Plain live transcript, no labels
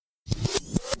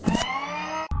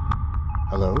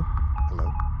Hello? Hello?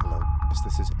 Hello?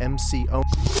 This is MCO.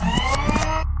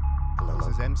 Hello? This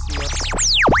is MCO.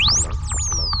 Hello?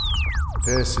 Hello?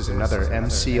 This is another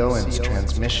MCO's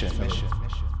transmission. All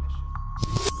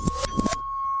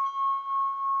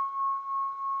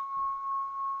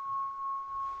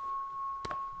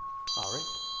right,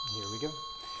 here we go.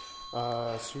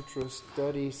 Sutra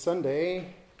Study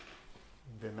Sunday,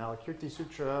 Vimalakirti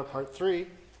Sutra, Part 3.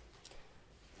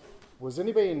 Was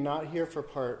anybody not here for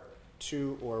Part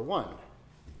 2 or 1?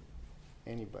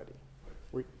 Anybody?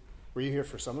 Were you here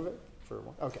for some of it? For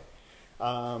 1? Okay.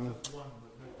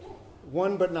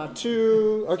 One but not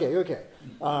two. Okay.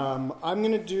 I'm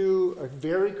going to do a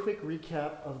very quick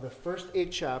recap of the first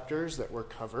 8 chapters that were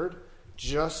covered,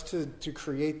 just to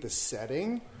create the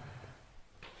setting,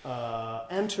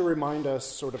 and to remind us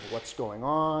sort of what's going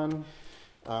on.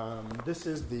 This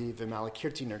is the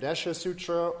Vimalakirti Nirdesha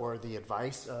Sutra, or the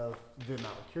Advice of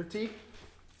Vimalakirti,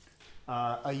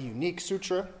 a unique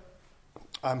sutra.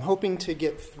 I'm hoping to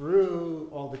get through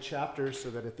all the chapters so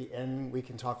that at the end we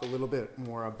can talk a little bit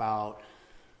more about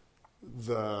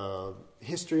the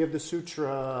history of the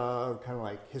sutra, kind of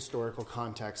like historical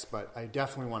context, but I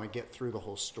definitely want to get through the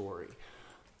whole story.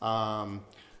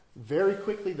 Very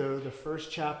quickly, though, the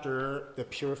first chapter, the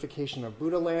purification of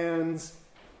Buddha lands,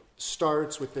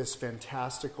 starts with this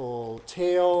fantastical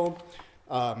tale.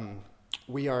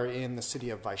 We are in the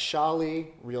city of Vaishali,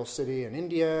 real city in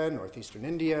India, northeastern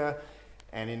India.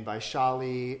 And in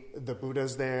Vaishali, the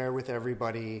Buddha's there with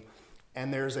everybody.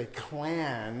 And there's a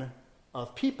clan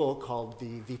of people called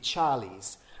the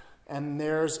Vichalis. And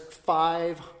there's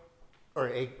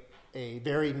a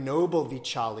very noble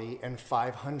Vichali and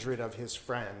 500 of his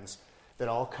friends that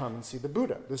all come and see the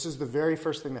Buddha. This is the very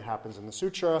first thing that happens in the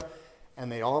sutra.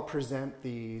 And they all present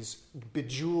these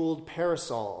bejeweled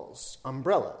parasols,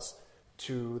 umbrellas,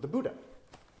 to the Buddha.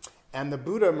 And the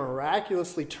Buddha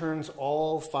miraculously turns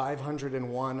all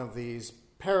 501 of these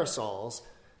parasols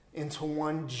into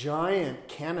one giant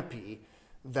canopy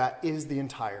that is the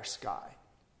entire sky.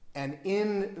 And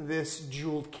in this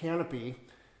jeweled canopy,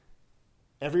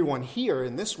 everyone here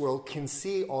in this world can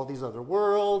see all these other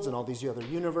worlds and all these other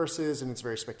universes, and it's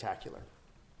very spectacular.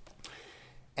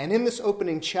 And in this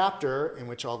opening chapter, in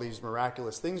which all these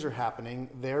miraculous things are happening,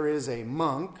 there is a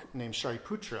monk named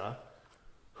Shariputra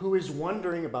who is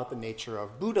wondering about the nature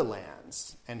of Buddha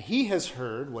lands. And he has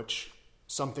heard,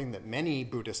 something that many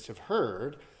Buddhists have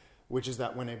heard, which is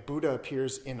that when a Buddha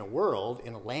appears in a world,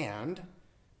 in a land,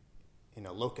 in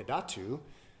a lokadhatu,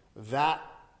 that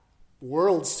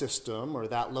world system or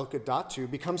that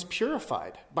lokadhatu becomes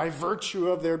purified by virtue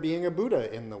of there being a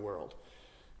Buddha in the world.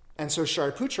 And so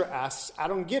Shariputra asks, I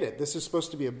don't get it. This is supposed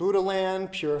to be a Buddha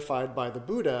land purified by the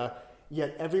Buddha,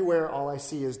 yet everywhere all I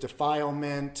see is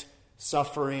defilement,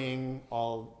 suffering,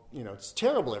 it's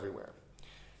terrible everywhere.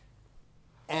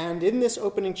 And in this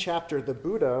opening chapter, the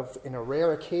Buddha, in a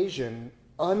rare occasion,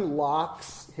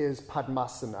 unlocks his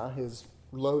Padmasana, his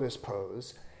lotus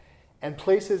pose, and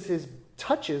touches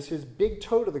his big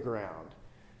toe to the ground.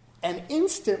 And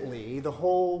instantly, the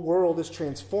whole world is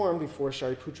transformed before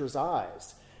Shariputra's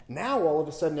eyes. Now, all of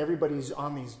a sudden, everybody's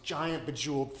on these giant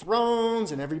bejeweled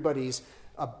thrones, and everybody's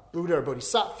a Buddha or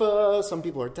Bodhisattva. Some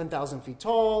people are 10,000 feet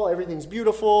tall. Everything's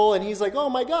beautiful. And he's like, oh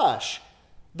my gosh,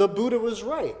 the Buddha was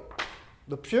right.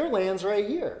 The Pure Land's right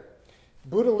here.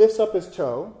 Buddha lifts up his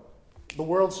toe. The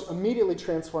world's immediately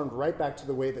transformed right back to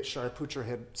the way that Shariputra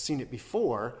had seen it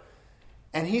before.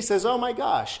 And he says, oh my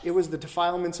gosh, it was the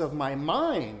defilements of my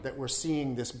mind that were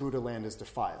seeing this Buddha land as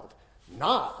defiled,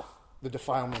 not the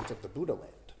defilement of the Buddha land.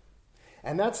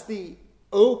 And that's the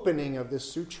opening of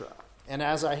this sutra. And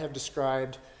as I have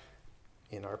described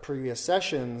in our previous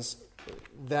sessions,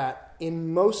 that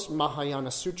in most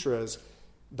Mahayana sutras,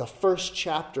 the first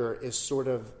chapter is sort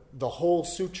of the whole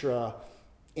sutra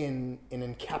in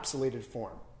an encapsulated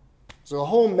form. So the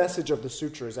whole message of the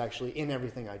sutra is actually in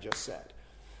everything I just said.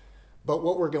 But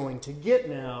what we're going to get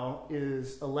now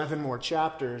is 11 more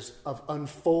chapters of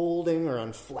unfolding or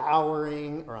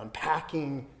unflowering or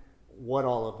unpacking what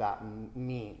all of that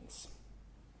means.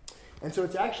 And so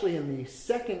it's actually in the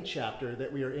second chapter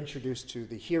that we are introduced to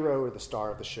the hero or the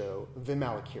star of the show,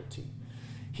 Vimalakirti.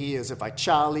 He is a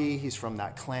Vichali. He's from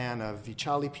that clan of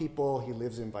Vichali people. He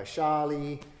lives in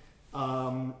Vaishali.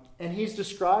 And he's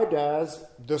described as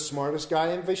the smartest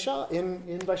guy in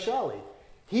Vaishali.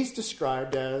 He's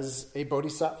described as a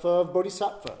bodhisattva of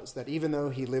bodhisattvas, that even though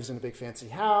he lives in a big fancy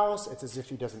house, it's as if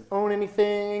he doesn't own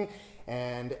anything.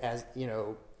 And as,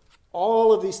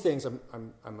 all of these things,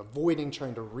 I'm avoiding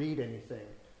trying to read anything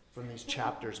from these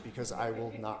chapters because I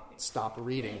will not stop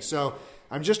reading. So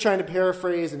I'm just trying to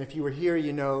paraphrase, and if you were here,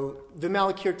 you know,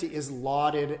 Vimalakirti is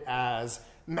lauded as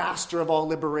master of all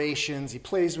liberations. He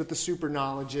plays with the super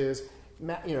knowledges,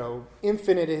 you know,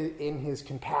 infinite in his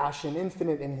compassion,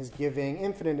 infinite in his giving,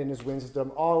 infinite in his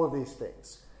wisdom, all of these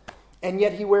things. And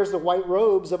yet he wears the white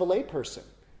robes of a layperson.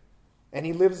 And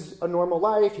he lives a normal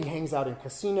life. He hangs out in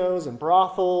casinos and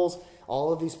brothels,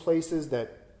 all of these places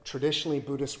that traditionally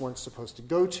Buddhists weren't supposed to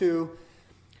go to.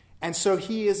 And so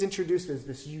he is introduced as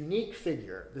this unique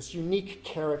figure, this unique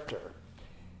character.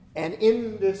 And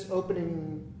in this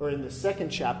opening, or in the second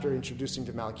chapter introducing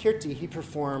Vimalakirti, he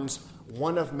performs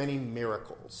one of many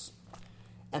miracles.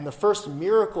 And the first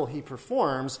miracle he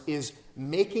performs is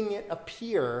making it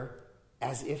appear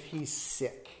as if he's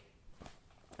sick.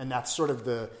 And that's sort of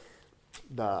the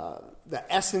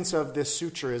essence of this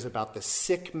sutra is about the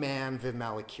sick man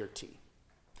Vimalakirti.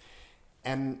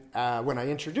 And when I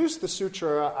introduced the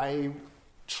sutra, I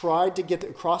tried to get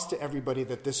across to everybody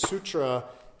that this sutra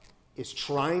is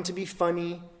trying to be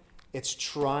funny, it's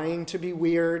trying to be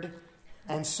weird,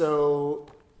 and so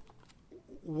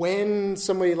when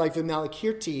somebody like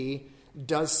Vimalakirti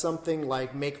does something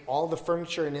like make all the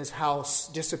furniture in his house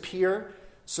disappear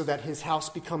so that his house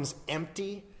becomes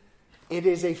empty, it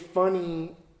is a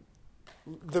funny,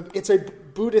 it's a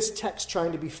Buddhist text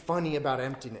trying to be funny about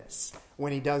emptiness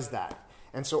when he does that.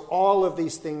 And so all of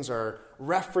these things are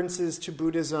references to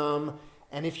Buddhism,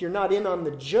 and if you're not in on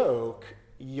the joke,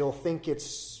 you'll think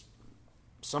it's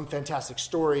some fantastic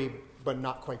story, but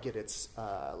not quite get its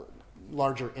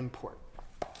larger import.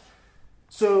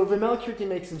 So Vimalakirti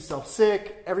makes himself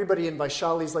sick. Everybody in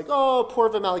Vaishali is like, oh, poor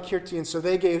Vimalakirti. And so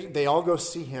they all go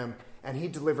see him, and he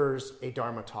delivers a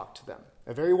Dharma talk to them,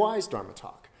 a very wise Dharma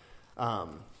talk.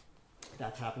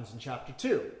 That happens in chapter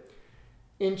 2.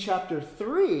 In chapter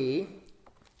 3,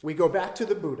 we go back to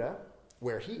the Buddha,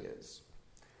 where he is.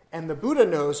 And the Buddha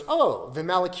knows, oh,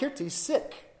 Vimalakirti's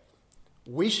sick.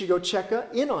 We should go check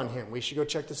in on him. We should go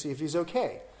check to see if he's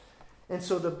okay. And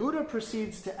so the Buddha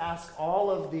proceeds to ask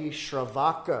all of the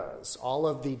Shravakas, all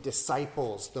of the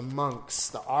disciples, the monks,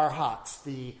 the arhats,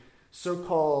 the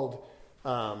so-called,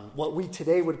 what we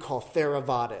today would call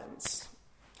Theravadins.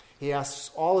 He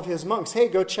asks all of his monks, hey,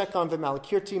 go check on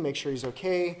Vimalakirti, make sure he's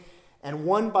okay. And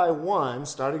one by one,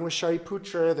 starting with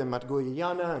Shariputra, then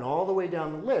Madhuyayana, and all the way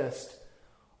down the list,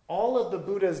 all of the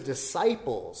Buddha's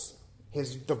disciples,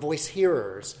 the voice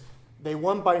hearers, they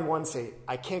one by one say,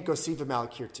 I can't go see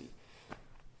Vimalakirti.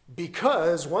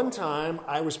 Because one time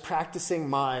I was practicing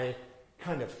my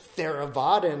kind of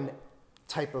Theravadin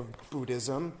type of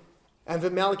Buddhism, and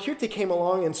Vimalakirti came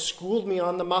along and schooled me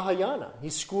on the Mahayana. He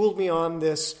schooled me on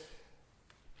this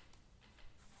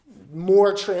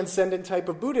more transcendent type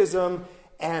of Buddhism,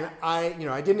 and I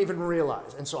didn't even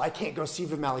realize. And so I can't go see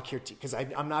Vimalakirti because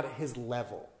I'm not at his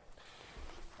level.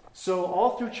 So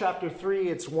all through chapter 3,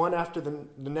 it's one after the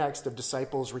next of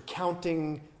disciples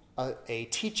recounting a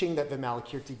teaching that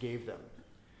Vimalakirti gave them.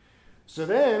 So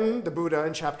then the Buddha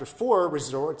in chapter 4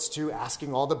 resorts to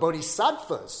asking all the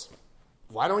bodhisattvas,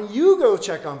 why don't you go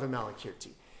check on Vimalakirti?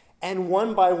 And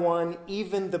one by one,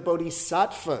 even the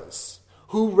bodhisattvas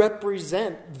who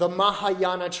represent the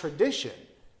Mahayana tradition,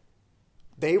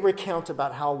 they recount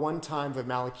about how one time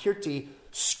Vimalakirti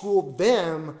schooled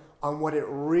them on what it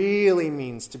really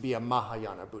means to be a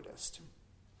Mahayana Buddhist.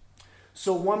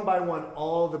 So one by one,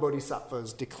 all the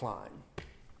bodhisattvas decline.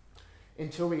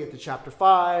 Until we get to chapter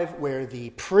 5, where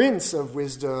the prince of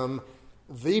wisdom,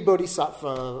 the bodhisattva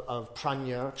of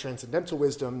prajna, transcendental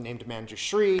wisdom, named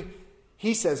Manjushri,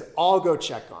 he says, I'll go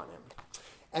check on him.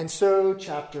 And so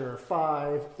chapter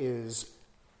 5 is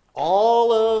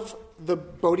all of the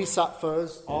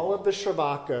bodhisattvas, all of the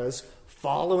Shravakas,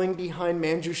 following behind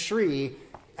Manjushri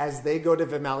as they go to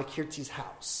Vimalakirti's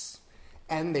house.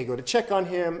 And they go to check on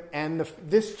him, and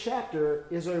this chapter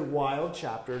is a wild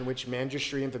chapter in which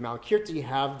Manjushri and Vimalakirti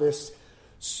have this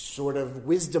sort of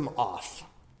wisdom off,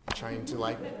 trying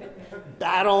to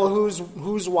battle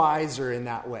who's wiser in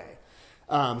that way.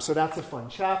 So that's a fun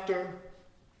chapter.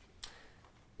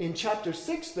 In chapter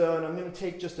 6, though, and I'm going to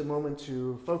take just a moment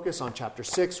to focus on chapter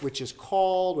 6, which is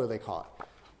called, what do they call it?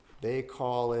 They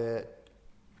call it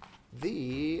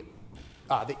the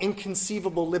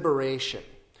Inconceivable Liberation.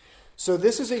 So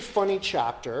this is a funny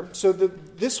chapter. So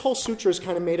this whole sutra is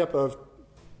kind of made up of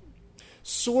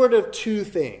sort of two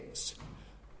things.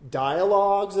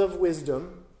 Dialogues of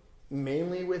wisdom,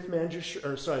 mainly with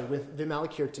with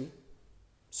Vimalakirti.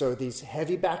 So these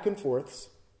heavy back and forths.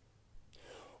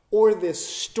 Or this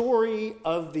story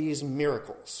of these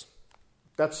miracles.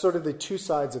 That's sort of the two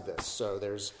sides of this. So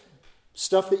there's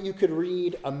Stuff that you could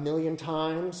read 1,000,000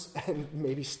 times and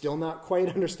maybe still not quite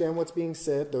understand what's being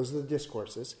said. Those are the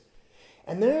discourses.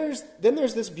 And then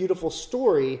there's this beautiful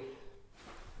story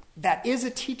that is a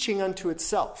teaching unto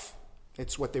itself.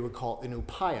 It's what they would call an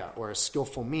upaya, or a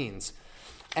skillful means.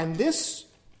 And this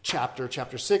chapter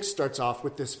 6, starts off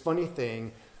with this funny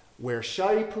thing where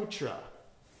Shariputra,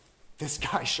 this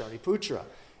guy Shariputra,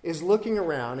 is looking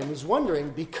around and he's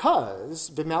wondering, because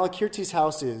Vimalakirti's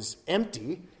house is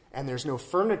empty and there's no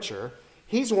furniture,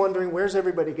 he's wondering, where's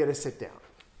everybody going to sit down?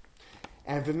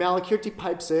 And Vimalakirti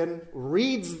pipes in,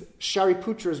 reads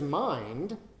Shariputra's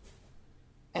mind,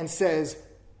 and says,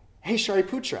 hey,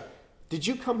 Shariputra, did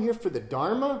you come here for the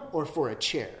Dharma or for a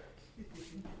chair?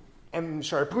 And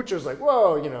Shariputra's like,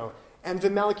 whoa, And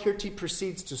Vimalakirti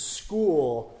proceeds to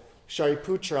school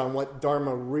Shariputra on what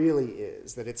Dharma really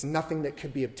is, that it's nothing that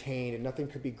could be obtained and nothing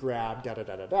could be grabbed,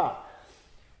 da-da-da-da-da.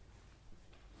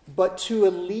 But to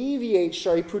alleviate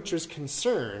Shariputra's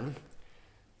concern,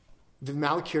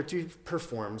 Vimalakirti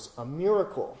performs a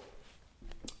miracle.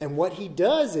 And what he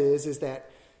does is that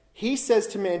he says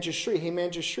to Manjushri, hey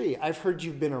Manjushri, I've heard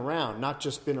you've been around, not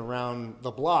just been around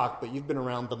the block, but you've been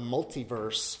around the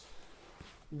multiverse.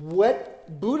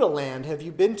 What Buddha land have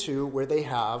you been to where they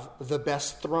have the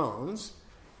best thrones?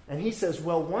 And he says,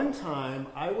 well, one time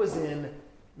I was in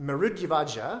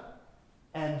Marudhyavaja,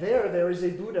 and there is a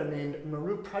Buddha named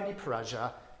Maru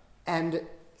Pradiparaja, and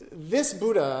this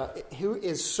Buddha, who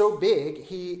is so big,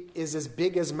 he is as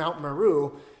big as Mount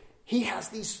Meru, he has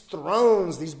these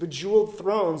thrones, these bejeweled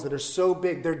thrones that are so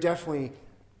big, they're definitely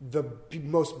the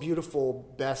most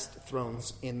beautiful, best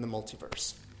thrones in the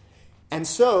multiverse. And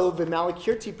so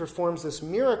Vimalakirti performs this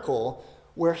miracle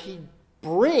where he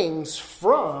brings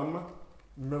from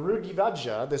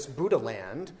Marudhyavaja, this Buddha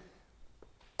land,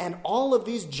 and all of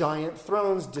these giant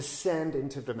thrones descend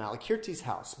into Vimalakirti's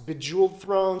house. Bejeweled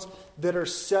thrones that are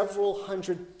several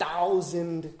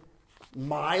 100,000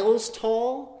 miles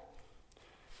tall.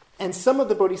 And some of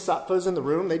the bodhisattvas in the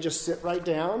room, they just sit right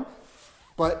down.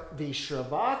 But the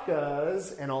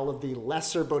Shravakas and all of the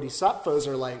lesser bodhisattvas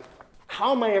are like,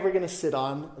 how am I ever going to sit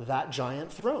on that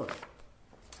giant throne?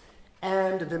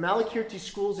 And Vimalakirti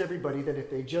schools everybody that if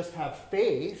they just have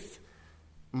faith,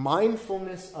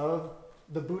 mindfulness of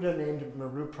the Buddha named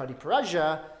Maru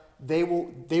Pradiparaja, they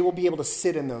will be able to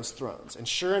sit in those thrones. And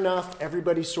sure enough,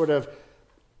 everybody sort of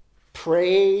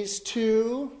prays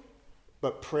to,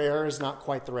 but prayer is not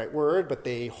quite the right word, but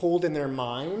they hold in their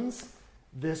minds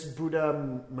this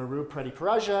Buddha Maru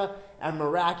Pradiparaja, and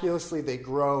miraculously they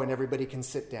grow and everybody can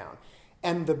sit down.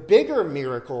 And the bigger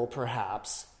miracle,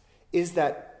 perhaps, is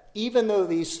that even though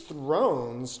these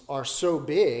thrones are so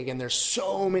big and there's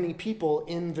so many people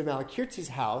in Vimalakirti's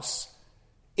house,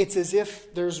 it's as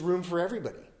if there's room for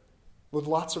everybody, with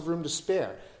lots of room to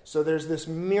spare. So there's this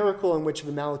miracle in which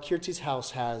Vimalakirti's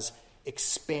house has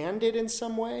expanded in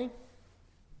some way.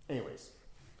 Anyways,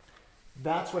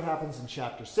 that's what happens in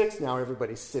chapter 6. Now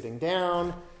everybody's sitting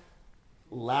down.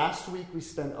 Last week we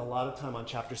spent a lot of time on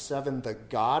chapter 7, the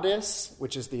goddess,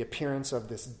 which is the appearance of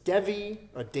this Devi,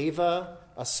 a Deva,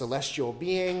 a celestial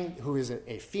being, who is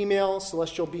a female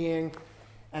celestial being.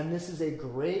 And this is a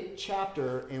great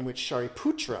chapter in which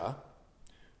Shariputra,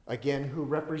 again, who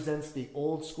represents the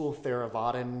old school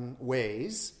Theravadan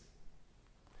ways,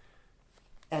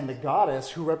 and the goddess,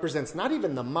 who represents not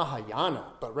even the Mahayana,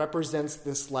 but represents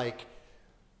this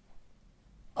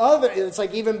it's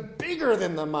like even bigger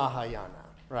than the Mahayana,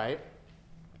 right?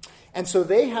 And so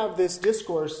they have this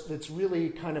discourse that's really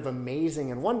kind of amazing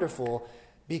and wonderful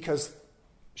because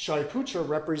Shariputra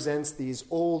represents these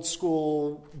old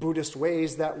school Buddhist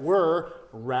ways that were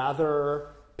rather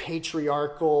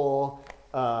patriarchal,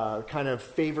 kind of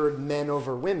favored men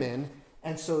over women.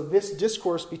 And so this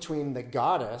discourse between the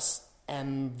goddess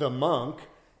and the monk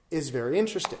is very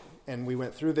interesting. And we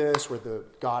went through this where the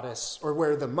goddess, or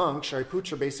where the monk,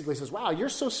 Shariputra, basically says, wow, you're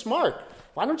so smart.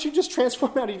 Why don't you just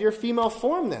transform out of your female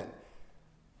form then?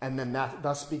 And then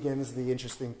thus begins the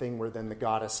interesting thing where then the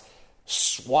goddess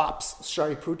swaps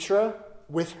Shariputra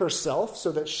with herself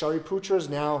so that Shariputra is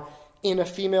now in a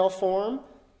female form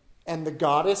and the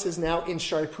goddess is now in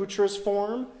Shariputra's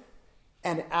form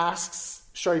and asks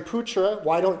Shariputra,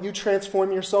 why don't you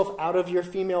transform yourself out of your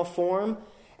female form?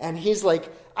 And he's like,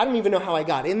 I don't even know how I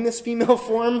got in this female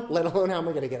form, let alone how am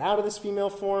I going to get out of this female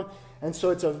form. And so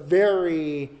it's a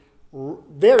very,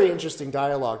 very interesting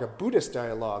dialogue, a Buddhist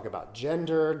dialogue about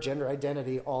gender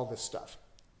identity, all this stuff.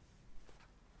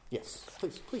 Yes,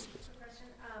 please. Question.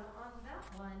 On that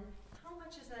one, how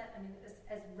much is that,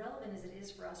 as relevant as it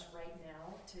is for us right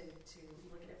now to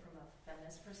look at it from a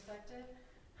feminist perspective,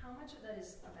 how much of that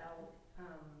is about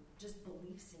just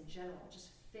beliefs in general, just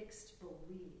fixed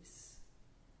beliefs?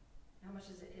 How much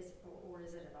is it, or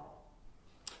is it at all?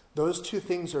 Those two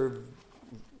things are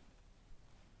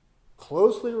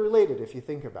closely related if you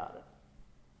think about it,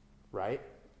 right?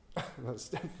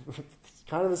 It's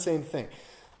kind of the same thing.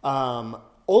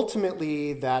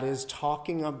 Ultimately, that is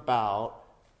talking about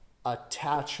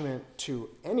attachment to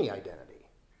any identity.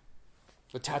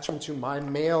 Attachment to my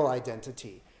male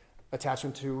identity,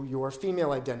 attachment to your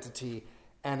female identity,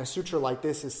 and a sutra like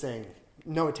this is saying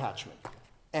no attachment.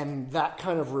 And that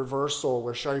kind of reversal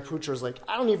where Shariputra is like,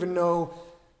 I don't even know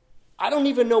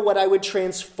what I would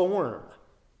transform.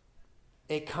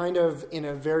 It kind of, in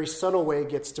a very subtle way,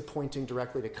 gets to pointing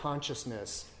directly to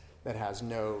consciousness that has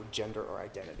no gender or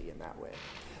identity in that way.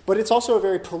 But it's also a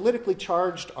very politically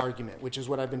charged argument, which is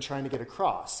what I've been trying to get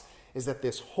across, is that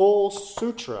this whole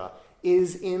sutra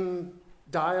is in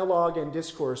dialogue and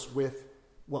discourse with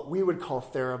what we would call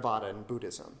Theravada in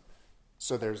Buddhism.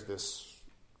 So there's this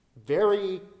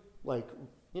very,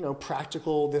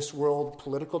 practical, this world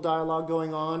political dialogue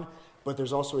going on, but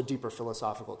there's also a deeper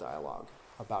philosophical dialogue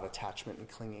about attachment and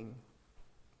clinging.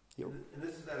 And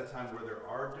this is at a time where there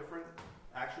are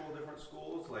actual different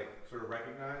schools, sort of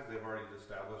recognized? They've already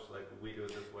established, we do it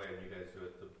this way and you guys do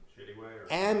it the shitty way? Or?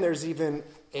 And there's even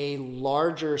a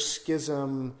larger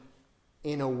schism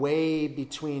in a way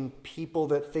between people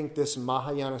that think this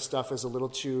Mahayana stuff is a little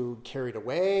too carried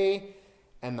away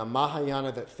and the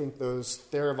Mahayana that think those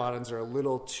Theravadins are a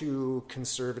little too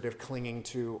conservative, clinging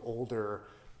to older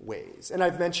ways. And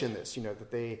I've mentioned this,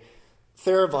 that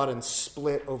Theravadins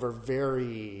split over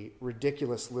very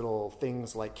ridiculous little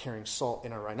things like carrying salt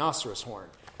in a rhinoceros horn.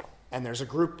 And there's a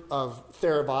group of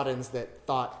Theravadins that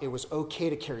thought it was okay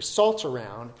to carry salt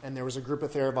around, and there was a group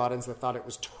of Theravadins that thought it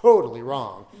was totally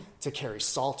wrong to carry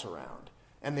salt around.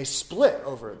 And they split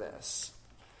over this.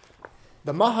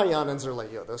 The Mahayanans are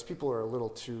like, those people are a little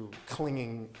too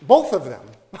clinging, both of them,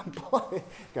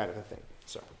 kind of a thing.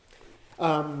 So,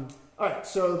 all right,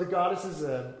 so the Goddess is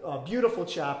a beautiful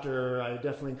chapter. I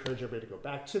definitely encourage everybody to go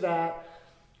back to that.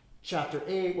 Chapter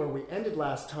 8, where we ended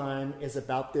last time, is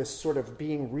about this sort of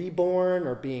being reborn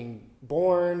or being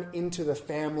born into the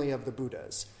family of the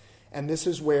Buddhas. And this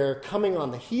is where, coming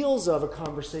on the heels of a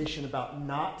conversation about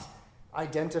not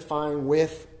identifying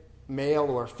with male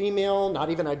or female,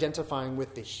 not even identifying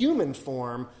with the human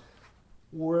form,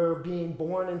 we're being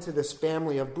born into this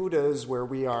family of Buddhas where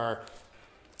we are,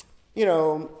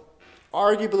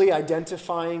 arguably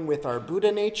identifying with our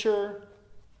Buddha nature,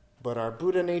 but our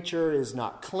Buddha nature is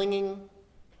not clinging.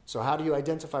 So how do you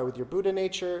identify with your Buddha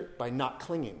nature? By not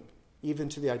clinging, even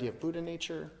to the idea of Buddha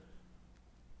nature.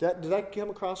 Did that come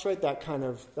across right?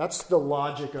 That's the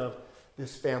logic of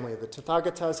this family of the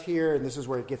Tathagatas here, and this is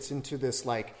where it gets into this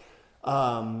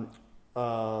that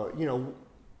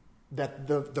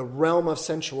the realm of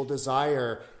sensual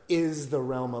desire is the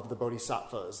realm of the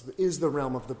bodhisattvas, is the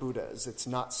realm of the Buddhas. It's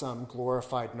not some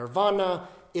glorified nirvana.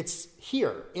 It's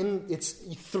here. It's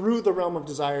through the realm of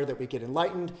desire that we get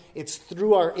enlightened. It's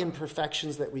through our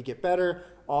imperfections that we get better.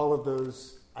 All of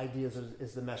those ideas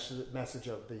is the message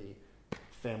of the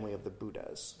family of the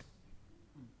Buddhas.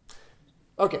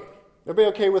 Okay. Everybody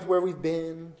okay with where we've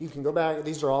been? You can go back.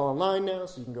 These are all online now,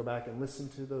 so you can go back and listen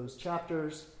to those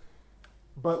chapters.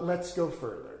 But let's go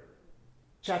further.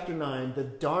 Chapter 9, the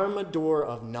Dharma door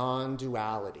of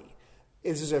non-duality.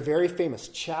 This is a very famous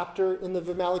chapter in the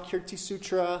Vimalakirti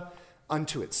Sutra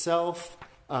unto itself.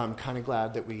 I'm kind of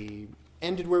glad that we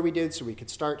ended where we did so we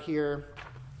could start here.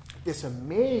 This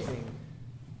amazing,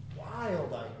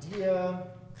 wild idea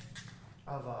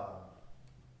of a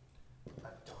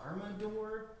Dharma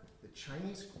door. The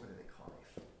Chinese, what do they call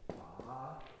it?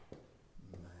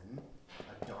 Fa-men.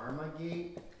 A Dharma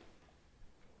gate.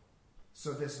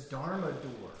 So this Dharma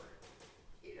door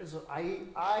is, I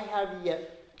have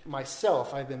yet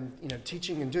myself, I've been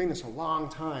teaching and doing this a long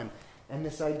time, and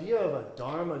this idea of a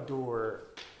Dharma door,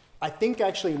 I think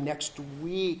actually next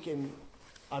week, and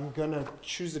I'm going to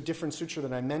choose a different sutra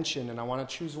that I mentioned, and I want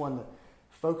to choose one that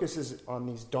focuses on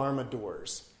these Dharma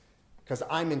doors, because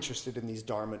I'm interested in these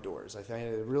Dharma doors. I think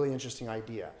it's a really interesting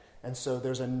idea. And so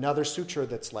there's another sutra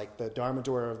that's like the Dharma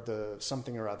door of the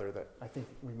something or other that I think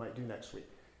we might do next week.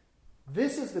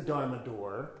 This is the Dharma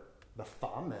door, the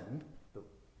Fa-men,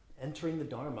 entering the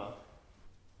Dharma,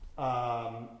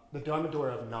 the Dharma door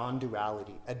of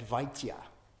non-duality, Advaitya.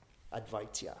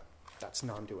 Advaitya, that's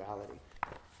non-duality.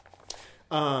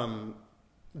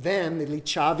 Then the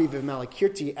Lichavi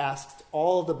Vimalakirti asked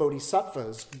all the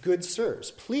bodhisattvas, good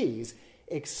sirs, please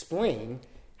explain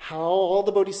how all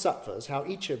the bodhisattvas, how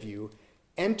each of you,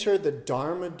 enter the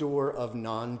Dharma door of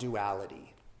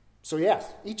non-duality. So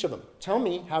yes, each of them. Tell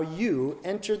me how you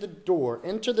enter the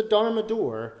Dharma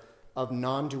door of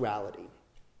non-duality.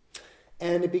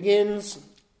 And it begins,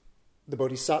 the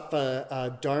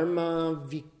Bodhisattva Dharma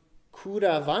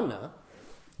Vikuravana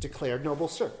declared, Noble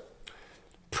Sir,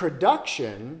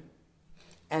 production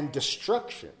and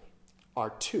destruction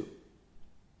are two.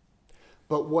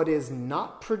 But what is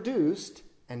not produced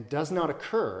and does not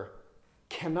occur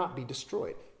cannot be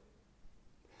destroyed.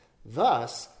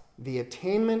 Thus, the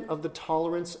attainment of the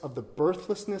tolerance of the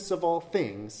birthlessness of all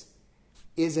things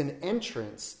is an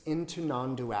entrance into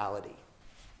non-duality.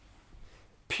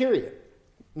 Period.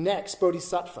 Next,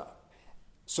 Bodhisattva.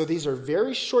 So these are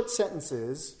very short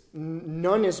sentences.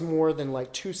 None is more than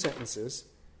like 2 sentences.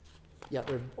 Yeah,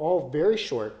 they're all very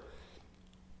short.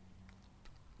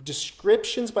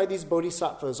 Descriptions by these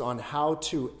bodhisattvas on how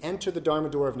to enter the Dharma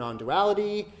door of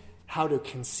non-duality, how to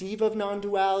conceive of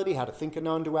non-duality, how to think of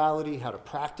non-duality, how to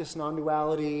practice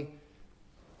non-duality,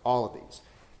 all of these.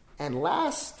 And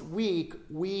last week,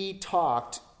 we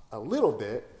talked a little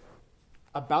bit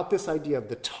about this idea of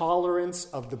the tolerance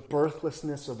of the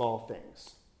birthlessness of all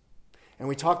things. And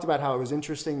we talked about how it was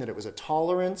interesting that it was a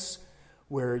tolerance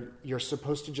where you're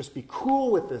supposed to just be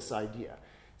cool with this idea.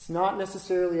 It's not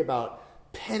necessarily about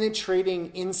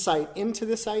penetrating insight into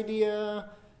this idea.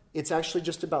 It's actually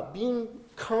just about being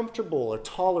comfortable or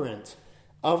tolerant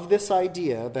of this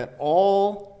idea that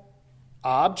all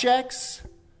objects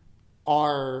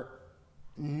are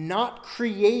not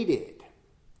created,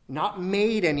 not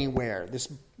made anywhere.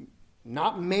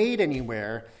 Not made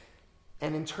anywhere.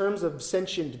 And in terms of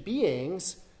sentient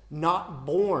beings, not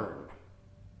born.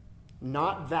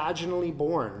 Not vaginally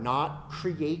born, not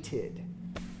created.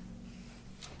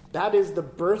 That is the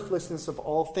birthlessness of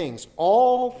all things.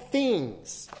 All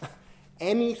things.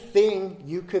 Anything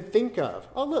you could think of.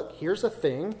 Oh, look, here's a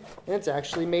thing, and it's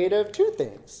actually made of 2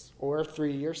 things, or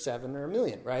 3, or 7, or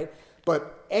 1,000,000, right?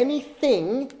 But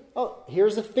anything, oh,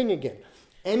 here's a thing again.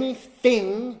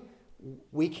 Anything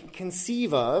we can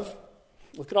conceive of,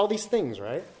 look at all these things,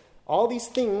 right? All these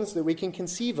things that we can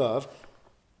conceive of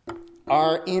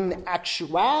are in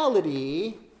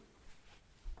actuality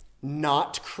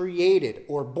not created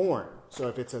or born. So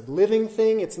if it's a living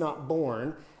thing, it's not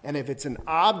born. And if it's an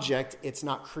object, it's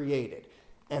not created.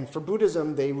 And for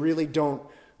Buddhism, they really don't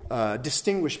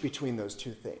distinguish between those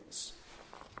 2 things.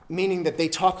 Meaning that they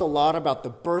talk a lot about the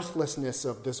birthlessness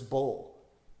of this bowl.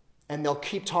 And they'll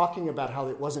keep talking about how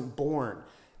it wasn't born.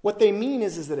 What they mean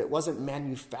is that it wasn't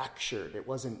manufactured. It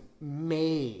wasn't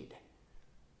made.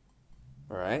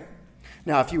 All right?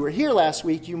 Now, if you were here last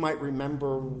week, you might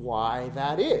remember why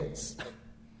that is.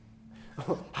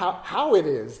 how it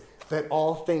is that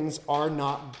all things are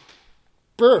not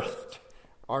birthed,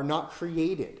 are not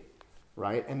created,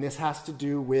 right? And this has to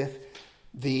do with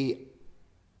the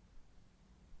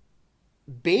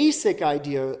basic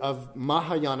idea of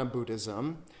Mahayana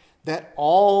Buddhism that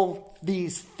all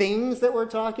these things that we're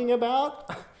talking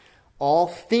about, all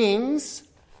things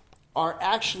are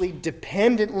actually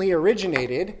dependently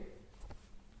originated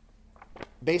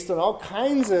based on all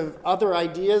kinds of other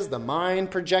ideas, the mind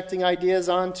projecting ideas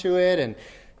onto it, and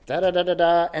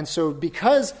da-da-da-da-da. And so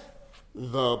because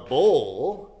the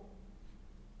bowl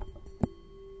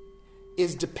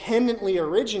is dependently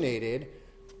originated,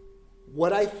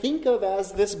 what I think of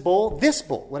as this bowl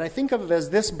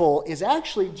is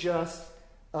actually just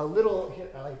a little,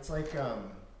 it's like, how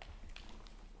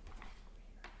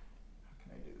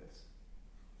can I do this?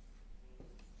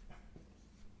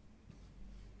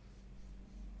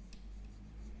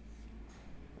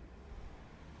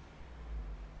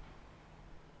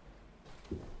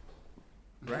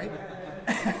 Right?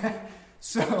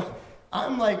 So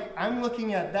I'm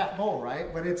looking at that bowl,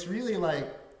 right? But it's really like,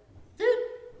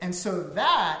 and so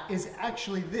that is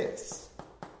actually this.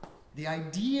 The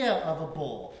idea of a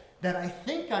bowl that I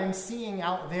think I'm seeing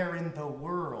out there in the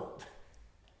world.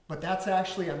 But that's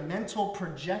actually a mental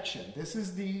projection. This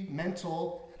is the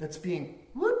mental that's being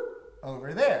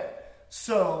over there.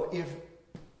 So if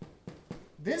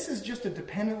this is just a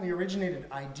dependently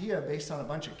originated idea based on a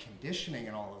bunch of conditioning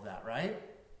and all of that, right?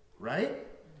 Right?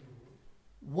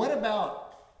 What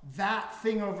about that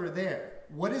thing over there?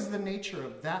 What is the nature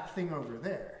of that thing over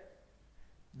there?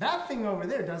 That thing over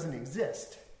there doesn't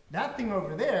exist. That thing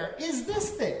over there is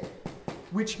this thing,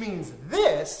 which means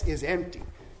this is empty.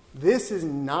 This is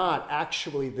not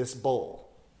actually this bowl.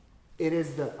 It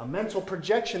is a mental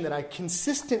projection that I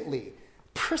consistently,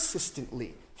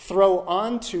 persistently throw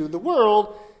onto the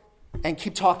world and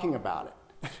keep talking about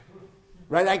it.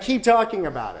 Right? I keep talking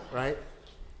about it, right?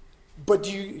 But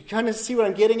do you kind of see what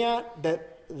I'm getting at? That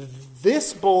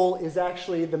this bowl is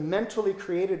actually the mentally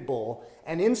created bowl,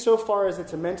 And insofar as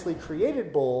it's a mentally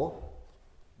created bowl,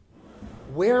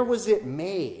 where was it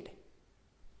made?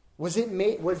 Was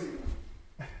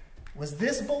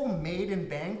this bowl made in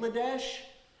Bangladesh?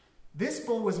 This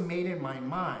bowl was made in my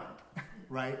mind,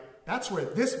 right? That's where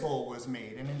this bowl was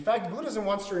made. And in fact, Buddhism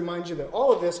wants to remind you that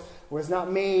all of this was not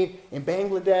made in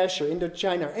Bangladesh or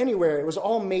Indochina or anywhere. It was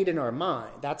all made in our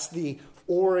mind. That's the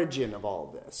origin of all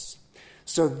this.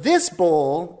 So this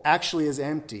bowl actually is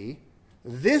empty.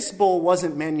 This bowl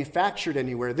wasn't manufactured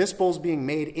anywhere. This bowl's being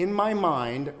made in my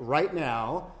mind right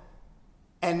now.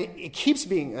 And it keeps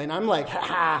being, and I'm like,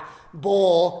 ha-ha,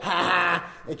 bowl,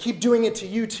 ha-ha. I keep doing it to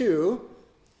you too,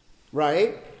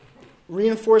 right?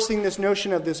 Reinforcing this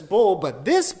notion of this bowl, but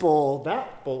this bowl,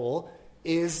 that bowl,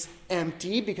 is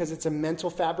empty because it's a mental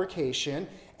fabrication.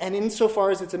 And insofar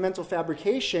as it's a mental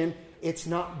fabrication, it's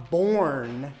not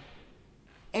born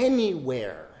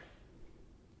anywhere.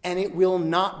 And it will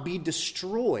not be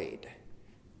destroyed.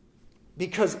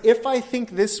 Because if I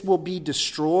think this will be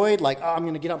destroyed, like, I'm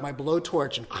going to get out my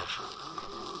blowtorch and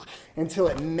until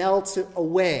it melts it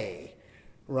away,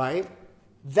 right?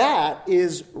 That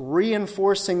is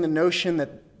reinforcing the notion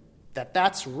that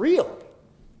that's real,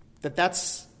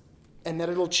 and that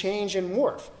it'll change and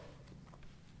morph.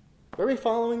 Are we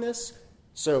following this?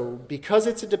 So because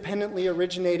it's a dependently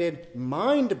originated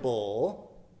mind bowl,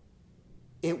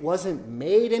 it wasn't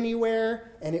made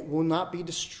anywhere, and it will not be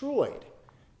destroyed.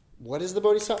 What does the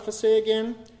Bodhisattva say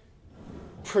again?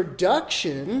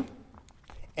 Production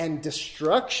and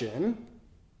destruction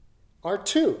are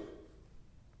two.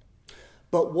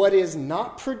 But what is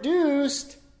not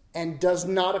produced and does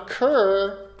not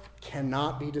occur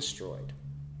cannot be destroyed.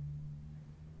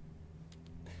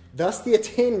 Thus, the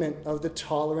attainment of the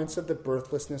tolerance of the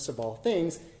birthlessness of all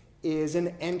things is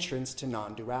an entrance to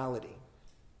non-duality.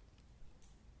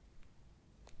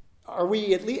 Are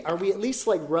we at least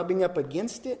like rubbing up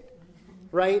against it?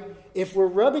 Right? If we're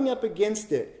rubbing up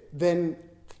against it, then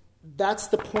that's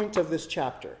the point of this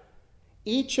chapter.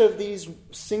 Each of these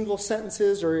single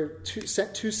sentences or two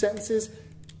sentences,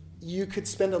 you could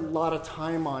spend a lot of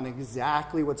time on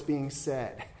exactly what's being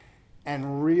said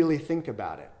and really think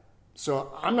about it.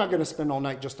 So I'm not going to spend all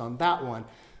night just on that one,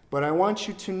 but I want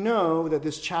you to know that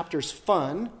this chapter's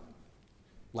fun,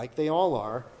 like they all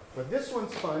are, but this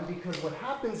one's fun because what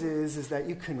happens is that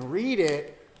you can read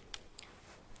it.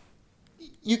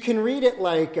 You can read it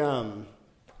like, so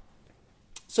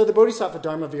the Bodhisattva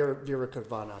Dharma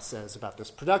Virakavana says about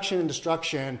this, production and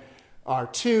destruction are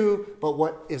two, but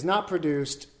what is not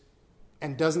produced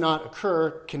and does not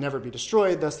occur can never be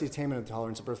destroyed. Thus, the attainment of the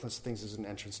tolerance of birthless things is an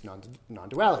entrance to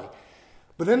non-duality.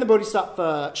 But then the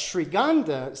Bodhisattva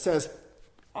Sriganda says,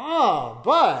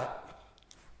 but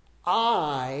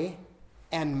I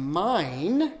and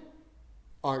mine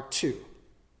are two.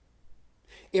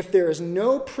 If there is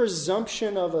no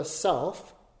presumption of a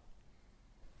self,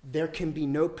 there can be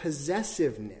no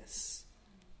possessiveness.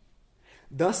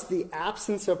 Thus, the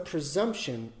absence of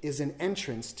presumption is an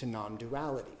entrance to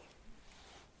non-duality.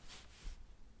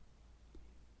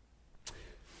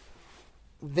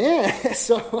 Then,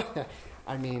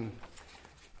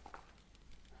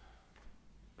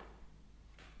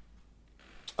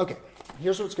 okay,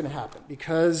 here's what's going to happen.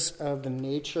 Because of the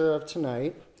nature of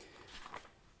tonight,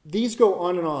 these go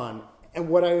on and on. And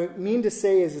what I mean to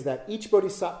say is that each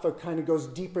bodhisattva kind of goes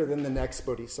deeper than the next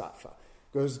bodhisattva,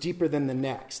 goes deeper than the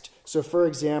next. So, for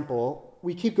example,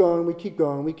 we keep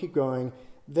going.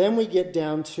 Then we get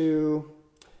down to,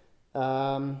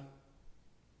 how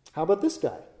about this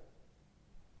guy?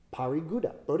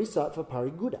 Pariguda, Bodhisattva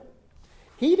Pariguda.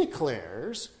 He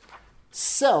declares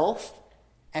self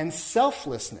and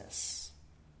selflessness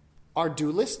are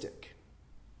dualistic.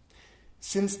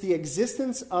 Since the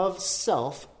existence of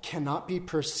self cannot be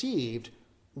perceived,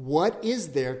 what is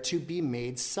there to be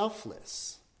made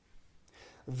selfless?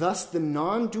 Thus, the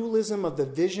non-dualism of the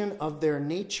vision of their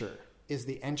nature is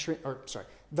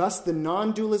Thus, the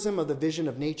non-dualism of the vision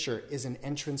of nature is an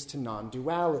entrance to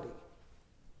non-duality.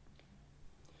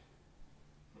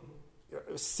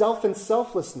 Self and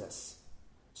selflessness.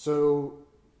 So,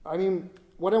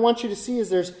 what I want you to see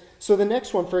is so the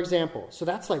next one, for example, so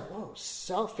that's like, whoa,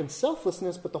 self and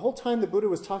selflessness, but the whole time the Buddha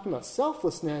was talking about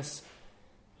selflessness,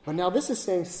 but now this is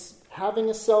saying having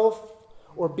a self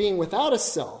or being without a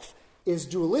self is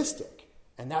dualistic.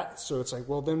 And so it's like,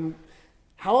 well then,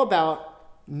 how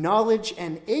about knowledge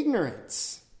and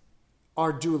ignorance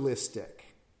are dualistic?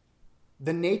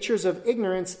 The natures of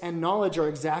ignorance and knowledge are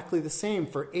exactly the same,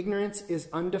 for ignorance is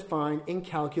undefined,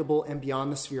 incalculable, and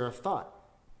beyond the sphere of thought.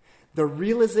 The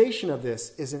realization of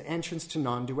this is an entrance to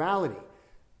non-duality.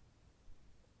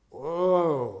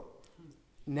 Oh,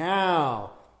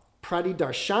 now,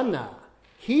 Pradidarshana,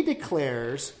 he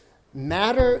declares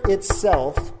matter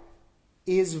itself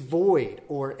is void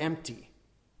or empty.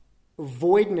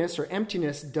 Voidness or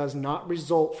emptiness does not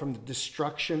result from the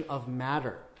destruction of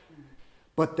matter,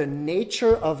 but the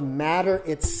nature of matter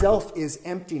itself is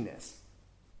emptiness.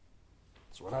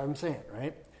 That's what I'm saying,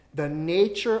 right? The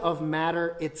nature of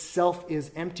matter itself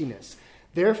is emptiness.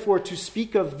 Therefore, to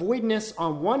speak of voidness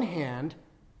on one hand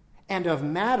and of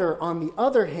matter on the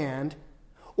other hand,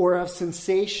 or of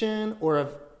sensation or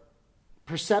of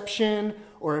perception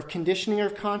or of conditioning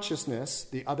of consciousness,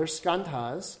 the other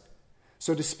skandhas,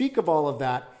 so to speak of all of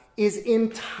that is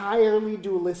entirely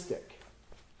dualistic.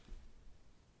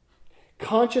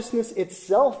 Consciousness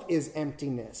itself is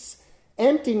emptiness.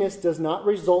 Emptiness does not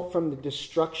result from the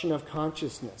destruction of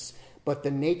consciousness, but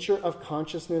the nature of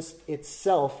consciousness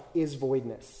itself is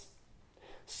voidness.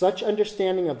 Such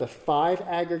understanding of the five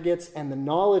aggregates and the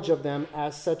knowledge of them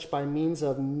as such by means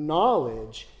of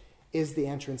knowledge is the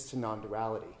entrance to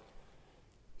non-duality.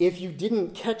 If you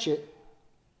didn't catch it,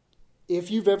 if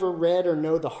you've ever read or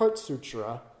know the Heart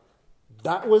Sutra,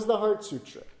 that was the Heart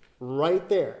Sutra, right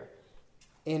there,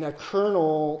 in a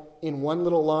kernel in one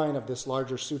little line of this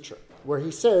larger sutra, where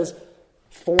he says,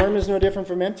 form is no different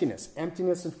from emptiness.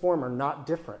 Emptiness and form are not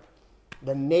different.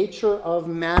 The nature of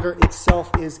matter itself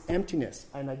is emptiness.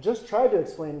 And I just tried to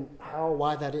explain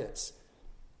why that is.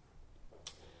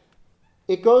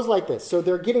 It goes like this. So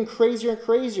they're getting crazier and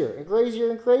crazier and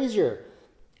crazier and crazier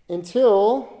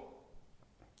until...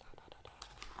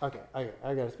 Okay, I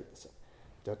got to speed this up.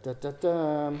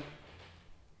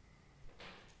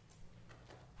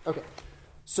 Okay,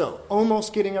 so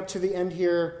almost getting up to the end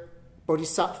here.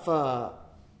 Bodhisattva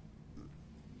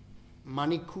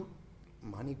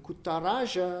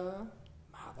Manikutaraja,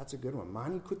 that's a good one,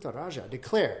 Manikutaraja,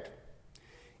 declared,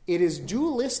 it is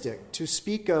dualistic to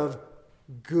speak of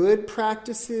good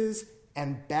practices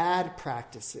and bad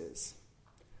practices.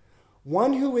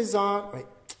 One who is on...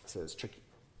 so it's tricky.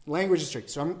 Language is tricky.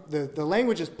 So the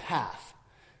language is path.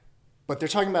 But they're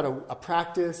talking about a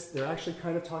practice. They're actually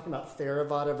kind of talking about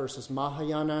Theravada versus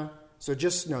Mahayana. So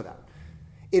just know that.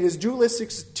 It is dualistic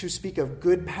to speak of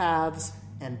good paths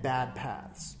and bad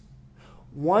paths.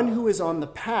 One who is on the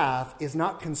path is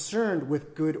not concerned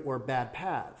with good or bad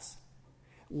paths.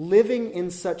 Living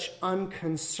in such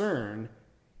unconcern,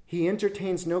 he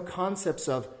entertains no concepts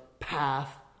of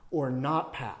path or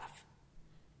not path.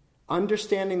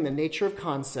 Understanding the nature of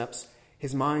concepts,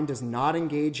 his mind does not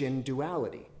engage in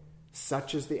duality.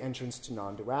 Such is the entrance to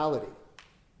non-duality.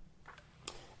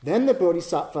 Then the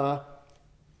Bodhisattva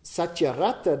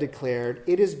Satyarata declared,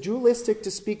 it is dualistic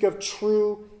to speak of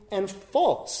true and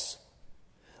false.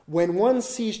 When one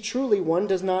sees truly, one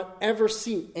does not ever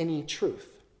see any truth.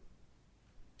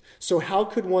 So how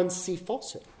could one see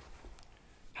falsehood?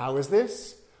 How is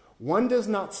this? One does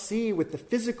not see with the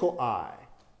physical eye.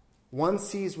 One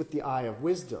sees with the eye of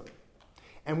wisdom.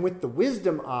 And with the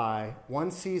wisdom eye,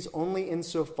 one sees only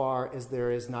insofar as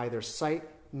there is neither sight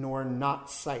nor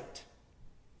not sight.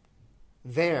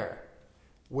 There,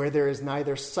 where there is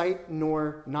neither sight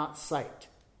nor not sight,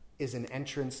 is an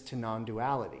entrance to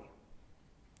non-duality.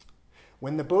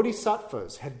 When the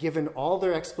Bodhisattvas had given all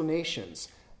their explanations,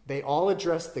 they all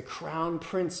addressed the Crown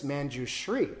Prince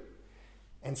Manjushri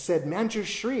and said,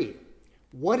 Manjushri,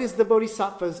 what is the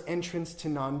Bodhisattva's entrance to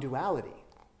non-duality?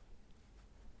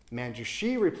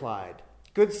 Manjushri replied,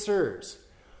 good sirs,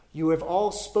 you have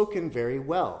all spoken very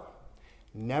well.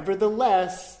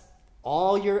 Nevertheless,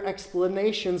 all your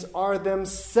explanations are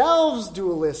themselves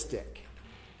dualistic.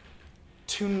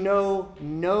 To know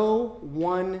no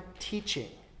one teaching,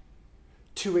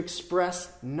 to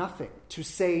express nothing, to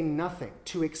say nothing,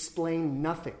 to explain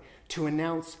nothing, to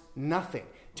announce nothing,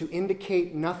 to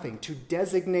indicate nothing, to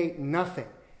designate nothing.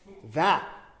 That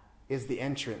is the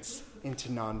entrance into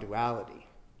non-duality.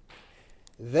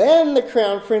 Then the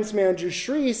Crown Prince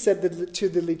Manjushri said to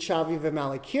the Lichavi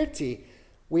Vimalakirti,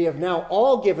 we have now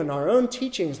all given our own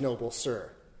teachings, noble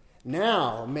sir.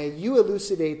 Now may you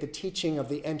elucidate the teaching of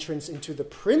the entrance into the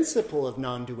principle of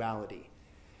non-duality.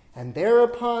 And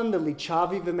thereupon the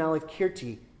Lichavi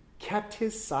Vimalakirti kept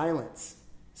his silence,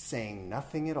 saying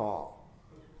nothing at all.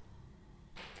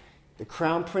 The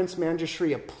Crown Prince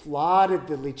Manjushri applauded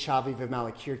the Lichavi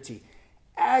Vimalakirti.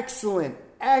 Excellent,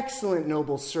 excellent,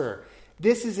 noble sir.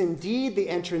 This is indeed the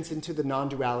entrance into the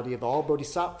non-duality of all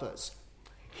bodhisattvas.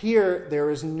 Here,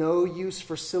 there is no use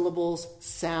for syllables,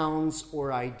 sounds,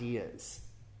 or ideas.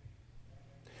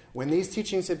 When these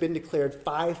teachings had been declared,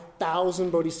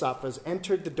 5,000 bodhisattvas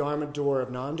entered the Dharma door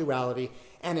of non-duality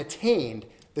and attained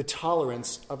the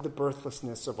tolerance of the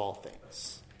birthlessness of all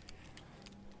things.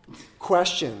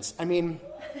 Questions? I mean,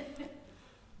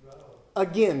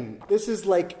 again, this is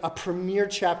like a premier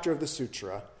chapter of the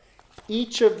sutra.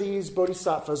 Each of these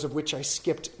bodhisattvas, of which I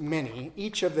skipped many,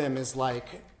 each of them is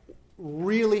like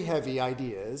really heavy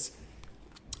ideas.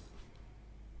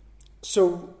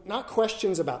 So not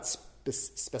questions about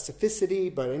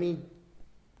specificity, but any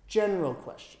general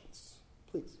questions.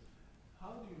 Please. How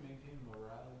do you maintain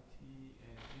morality?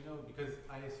 And, because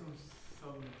I assume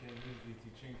some can use the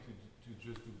teaching to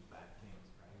just do bad things,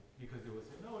 right? Because they will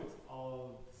say, no, it's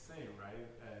all the same, right?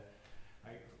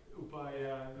 Like,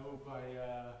 upaya, no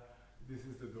upaya, this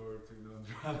is the door to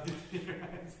non-duality,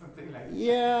 right? Something like that.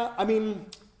 Yeah, I mean,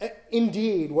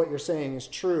 indeed, what you're saying is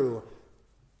true.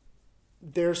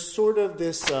 There's sort of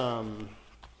this, oh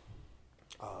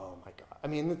my God. I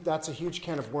mean, that's a huge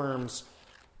can of worms.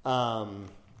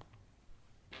 Hold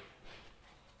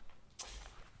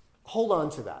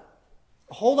on to that.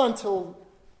 Hold on till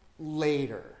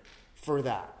later for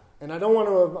that. And I don't want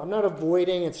to, I'm not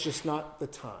avoiding, it's just not the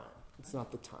time. It's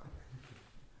not the time.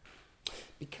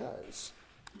 Because,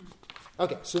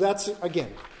 okay, so that's,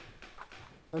 again,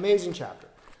 amazing chapter.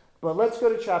 But let's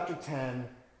go to chapter 10.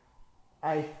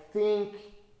 I think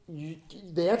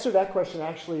the answer to that question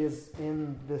actually is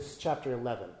in this chapter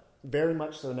 11. Very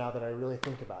much so now that I really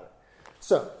think about it.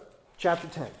 So, chapter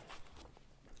 10.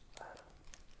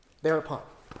 Thereupon,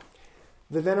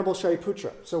 the Venerable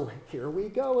Shariputra. So here we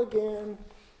go again.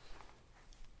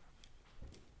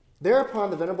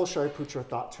 Thereupon the Venerable Shariputra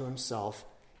thought to himself,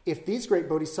 if these great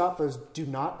bodhisattvas do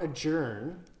not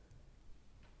adjourn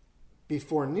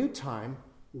before new time,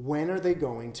 when are they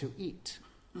going to eat?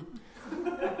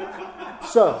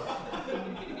 So,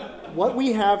 what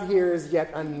we have here is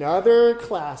yet another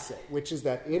classic, which is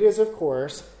that it is, of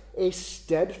course, a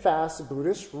steadfast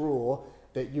Buddhist rule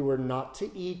that you are not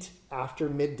to eat after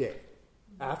midday.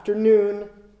 After noon,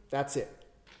 that's it.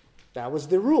 That was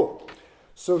the rule.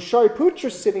 So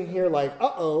Shariputra's sitting here like,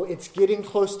 uh-oh, it's getting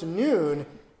close to noon,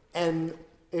 and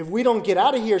if we don't get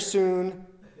out of here soon,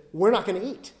 we're not going to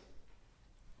eat.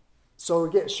 So we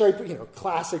get Shariputra,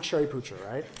 classic Shariputra,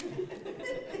 right?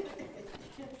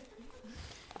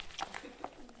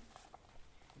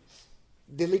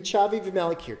 The Lichavi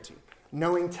Vimalakirti,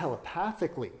 knowing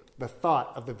telepathically the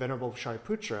thought of the Venerable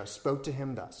Shariputra, spoke to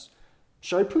him thus.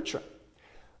 Shariputra,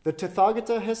 the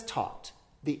Tathagata has taught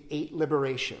the 8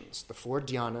 liberations, the 4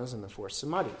 dhyanas and the 4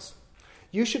 samadhis.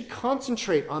 You should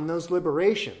concentrate on those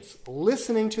liberations,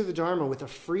 listening to the Dharma with a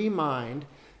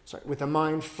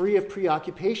mind free of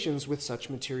preoccupations with such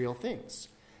material things.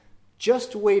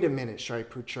 Just wait a minute,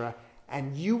 Shariputra,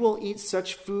 and you will eat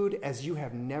such food as you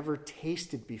have never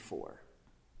tasted before.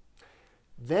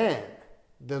 Then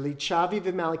the Lichavi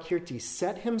Vimalakirti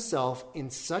set himself in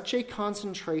such a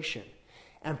concentration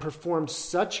and performed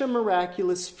such a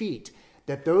miraculous feat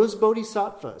that those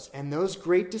bodhisattvas and those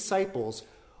great disciples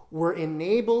were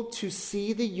enabled to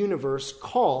see the universe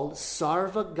called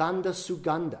Sarva Ganda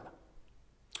Suganda,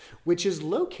 which is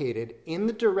located in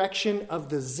the direction of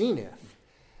the zenith,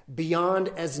 beyond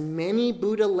as many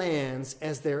Buddha lands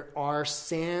as there are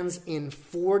sands in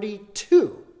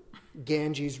 42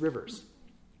 Ganges rivers.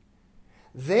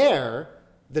 There,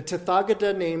 the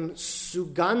Tathagata named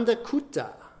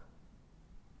Sugandakutta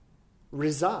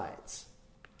resides,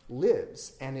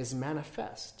 lives, and is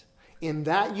manifest. In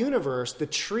that universe, the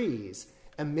trees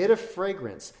emit a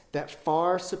fragrance that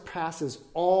far surpasses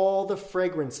all the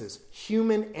fragrances,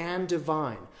 human and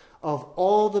divine, of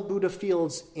all the Buddha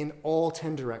fields in all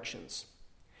 10 directions.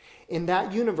 In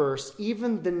that universe,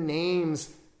 even the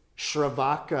names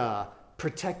Shravaka,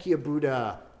 Pratyekya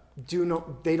Buddha,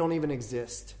 they don't even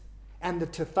exist. And the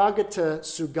Tathagata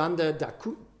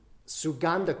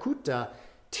Sugandakutta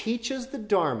teaches the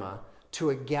Dharma to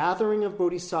a gathering of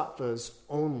bodhisattvas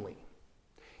only.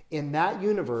 In that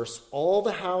universe, all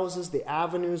the houses, the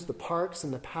avenues, the parks,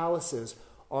 and the palaces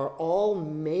are all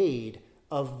made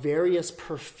of various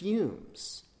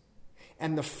perfumes.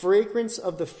 And the fragrance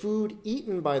of the food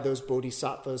eaten by those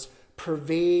bodhisattvas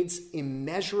pervades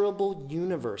immeasurable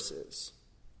universes.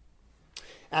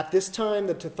 At this time,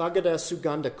 the Tathagata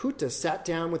Sugandakutta sat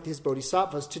down with his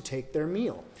bodhisattvas to take their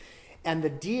meal. And the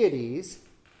deities,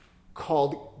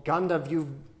 called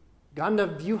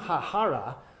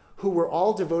Gandavyuhahara, who were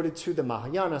all devoted to the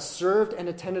Mahayana, served and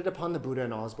attended upon the Buddha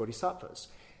and all his bodhisattvas.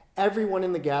 Everyone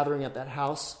in the gathering at that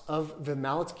house of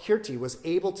Vimalakirti was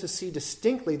able to see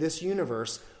distinctly this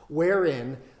universe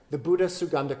wherein the Buddha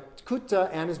Sugandakutta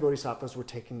and his bodhisattvas were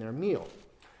taking their meal.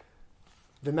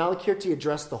 Vimalakirti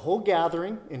addressed the whole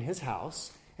gathering in his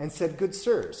house and said, "Good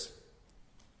sirs,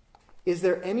 is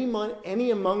there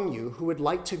any among you who would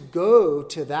like to go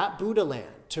to that Buddha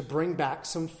land to bring back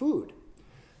some food?"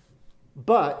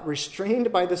 But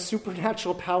restrained by the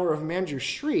supernatural power of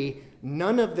Manjushri,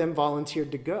 none of them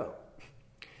volunteered to go.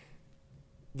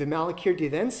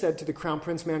 Vimalakirti then said to the crown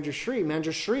prince Manjushri,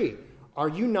 Manjushri, are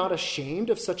you not ashamed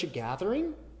of such a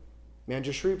gathering?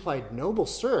 Manjushri replied, noble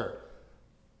sir,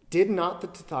 did not the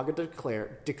Tathagata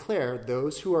declare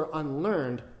those who are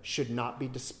unlearned should not be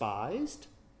despised?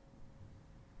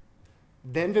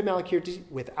 Then Vimalakirti,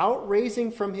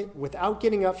 without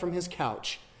getting up from his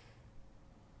couch,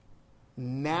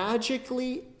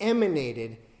 magically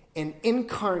emanated an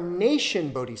incarnation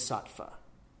bodhisattva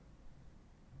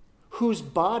whose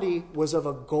body was of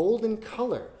a golden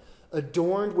color,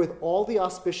 adorned with all the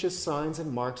auspicious signs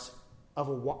and marks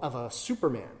of a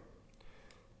Superman,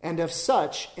 and of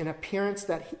such an appearance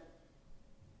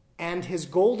and his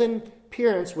golden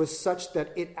appearance was such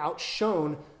that it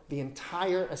outshone the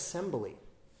entire assembly.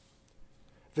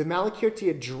 Vimalakirti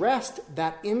addressed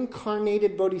that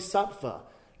incarnated bodhisattva,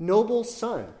 noble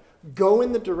son, go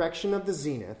in the direction of the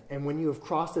zenith, and when you have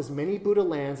crossed as many Buddha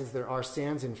lands as there are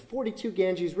sands in 42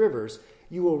 Ganges rivers,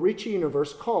 you will reach a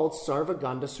universe called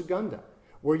Sarvaganda Sugandha,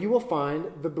 where you will find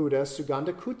the Buddha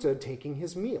Sugandhakutta taking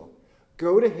his meal.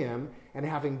 Go to him, and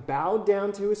having bowed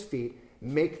down to his feet,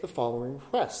 make the following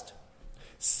request.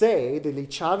 Say, the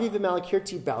Lichavi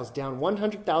Vimalakirti bows down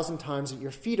 100,000 times at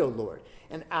your feet, O Lord,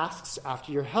 and asks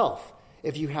after your health.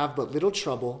 If you have but little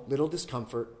trouble, little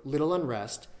discomfort, little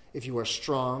unrest, if you are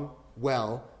strong,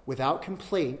 well, without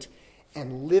complaint,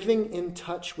 and living in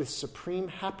touch with supreme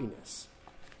happiness.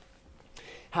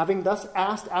 Having thus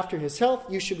asked after his health,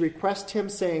 you should request him,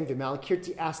 saying,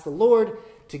 Vimalakirti asked the Lord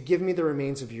to give me the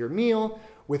remains of your meal,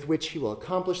 with which he will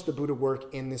accomplish the Buddha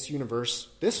work in this universe,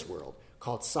 this world,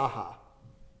 called Saha.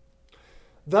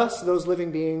 Thus, those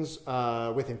living beings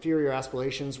with inferior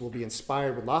aspirations will be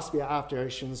inspired with lofty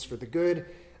aspirations for the good,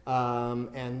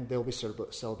 and they'll be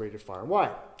celebrated far and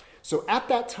wide. So at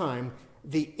that time,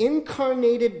 the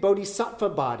incarnated bodhisattva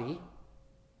body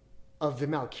of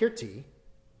Vimalakirti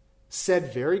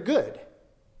said very good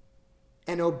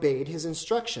and obeyed his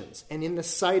instructions. And in the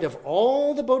sight of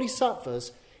all the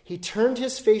bodhisattvas, he turned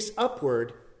his face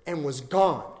upward and was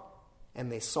gone,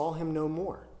 and they saw him no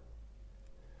more.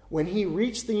 When he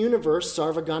reached the universe,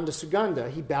 Sarvaganda Sugandha,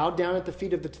 he bowed down at the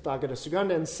feet of the Tathagata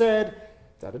Sugandha and said,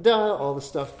 da-da-da, all the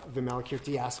stuff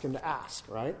Vimalakirti asked him to ask,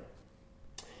 right?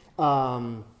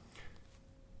 Yeah.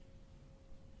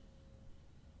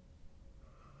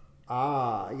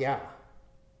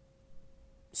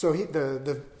 So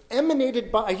the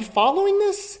emanated body, are you following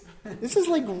this? This is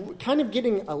like kind of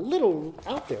getting a little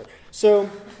out there. So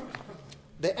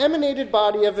the emanated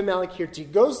body of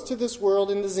Vimalakirti goes to this world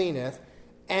in the zenith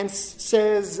and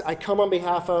says, I come on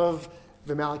behalf of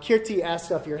Vimalakirti,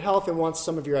 asks after your health and wants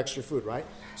some of your extra food, right?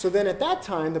 So then at that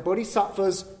time, the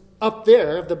bodhisattvas up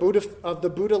there of the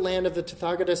Buddha land of the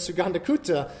Tathagata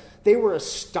Sugandhakutta, they were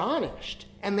astonished.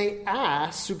 And they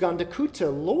asked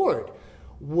Sugandhakutta, Lord,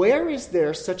 where is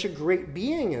there such a great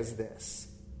being as this?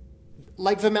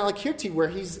 Like Vimalakirti, where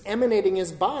he's emanating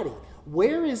his body.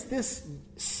 Where is this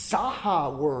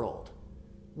Saha world?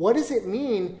 What does it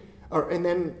mean? And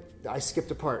then I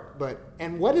skipped a part.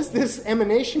 And what does this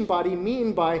emanation body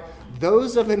mean by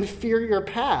those of inferior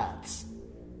paths?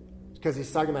 Because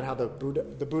he's talking about how the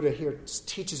Buddha here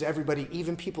teaches everybody,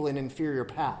 even people in inferior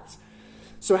paths.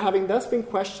 So having thus been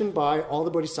questioned by all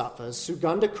the bodhisattvas,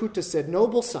 Sugandhakutta said,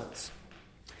 noble sons,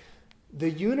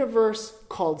 the universe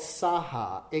called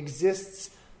Saha exists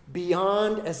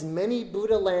beyond as many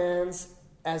Buddha lands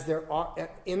as there are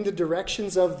in the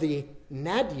directions of the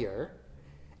Nadir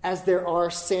as there are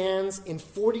sands in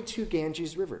 42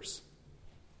 Ganges rivers.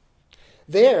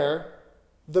 There,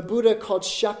 the Buddha called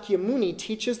Shakyamuni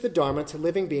teaches the Dharma to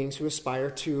living beings who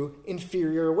aspire to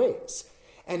inferior ways.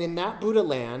 And in that Buddha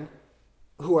land,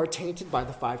 who are tainted by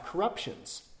the 5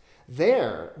 corruptions.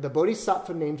 There, the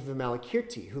bodhisattva named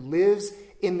Vimalakirti, who lives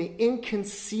in the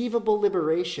inconceivable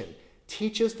liberation,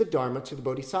 teaches the Dharma to the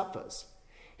bodhisattvas.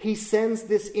 He sends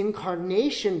this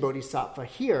incarnation bodhisattva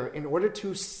here in order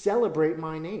to celebrate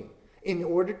my name, in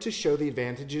order to show the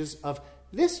advantages of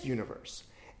this universe,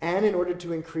 and in order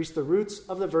to increase the roots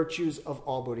of the virtues of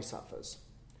all bodhisattvas.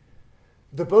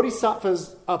 The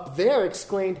bodhisattvas up there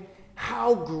exclaimed,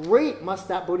 how great must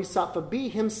that bodhisattva be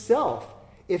himself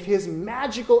if his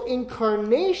magical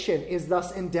incarnation is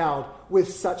thus endowed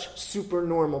with such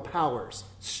supernormal powers,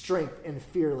 strength, and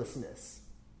fearlessness?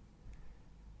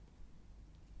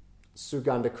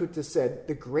 Sugandhakutta said,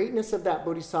 the greatness of that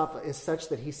bodhisattva is such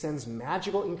that he sends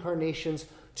magical incarnations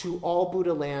to all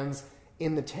Buddha lands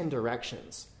in the 10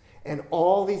 directions. And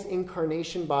all these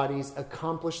incarnation bodies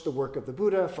accomplish the work of the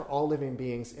Buddha for all living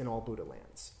beings in all Buddha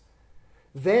lands.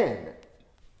 Then,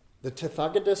 the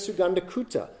Tathagata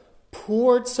Sugandhakuta,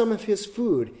 poured some of his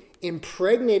food,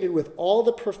 impregnated with all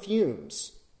the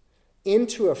perfumes,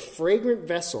 into a fragrant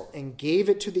vessel and gave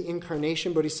it to the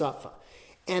incarnation bodhisattva.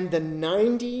 And the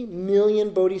 90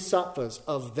 million bodhisattvas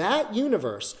of that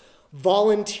universe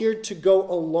volunteered to go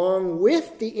along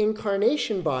with the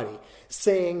incarnation body,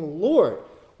 saying, Lord,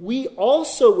 we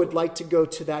also would like to go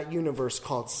to that universe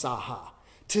called Saha,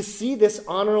 to see this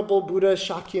honorable Buddha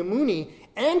Shakyamuni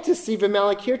and to see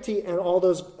Vimalakirti and all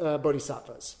those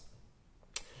bodhisattvas.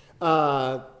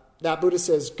 That Buddha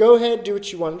says, go ahead, do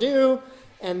what you want to do.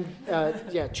 And,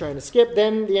 trying to skip.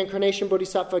 Then the incarnation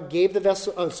bodhisattva gave the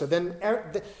vessel. So then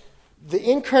the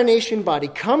incarnation body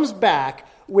comes back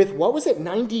with, what was it,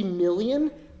 90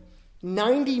 million?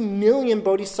 90 million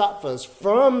bodhisattvas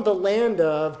from the land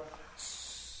of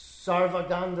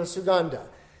Sarvaganda Sugandha.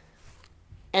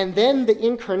 And then the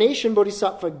incarnation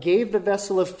bodhisattva gave the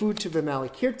vessel of food to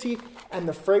Vimalakirti, and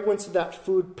the fragrance of that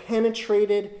food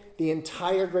penetrated the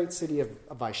entire great city of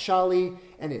Vaishali,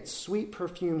 and its sweet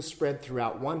perfume spread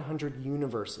throughout 100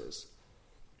 universes.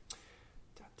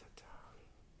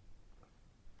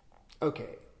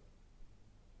 Okay.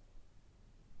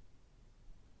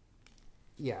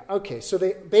 Yeah, okay. So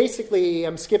they basically,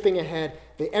 I'm skipping ahead.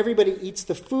 Everybody eats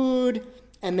the food,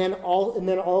 and then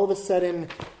all of a sudden,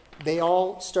 they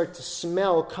all start to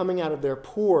smell coming out of their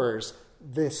pores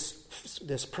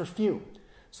this perfume.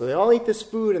 So they all eat this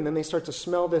food, and then they start to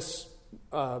smell this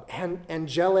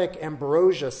angelic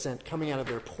ambrosia scent coming out of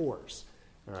their pores.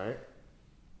 All right.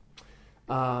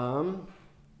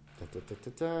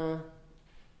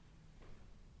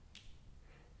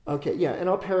 Okay, yeah, and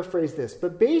I'll paraphrase this.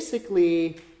 But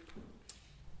basically,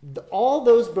 all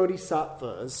those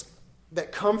bodhisattvas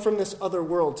that come from this other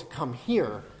world to come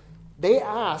here, they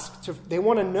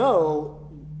want to know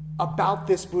about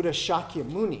this Buddha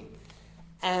Shakyamuni.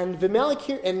 And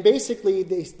Vimalakirti, and basically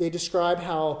they describe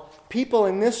how people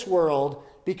in this world,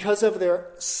 because of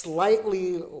their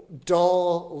slightly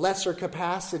dull, lesser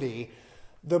capacity,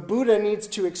 the Buddha needs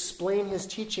to explain his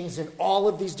teachings in all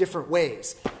of these different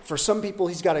ways. For some people,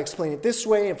 he's got to explain it this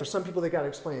way, and for some people, they've got to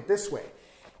explain it this way.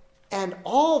 And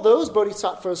all those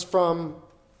bodhisattvas from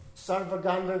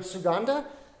Sarvaganda Sugandha,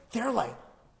 they're like,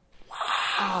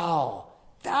 wow,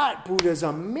 that Buddha's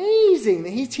amazing.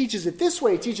 He teaches it this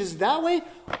way, he teaches it that way.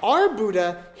 Our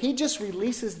Buddha, he just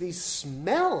releases these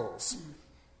smells.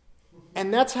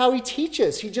 And that's how he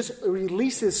teaches. He just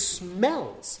releases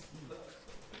smells.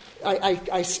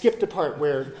 I skipped a part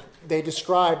where they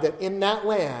describe that in that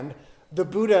land, the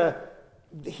Buddha,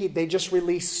 they just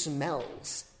release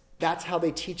smells. That's how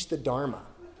they teach the Dharma.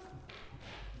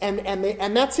 And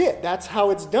that's it. That's how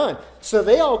it's done. So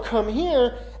they all come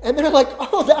here, and they're like,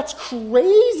 oh, that's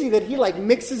crazy that he like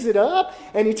mixes it up,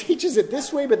 and he teaches it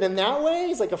this way, but then that way.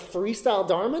 He's like a freestyle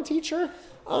Dharma teacher.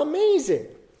 Amazing.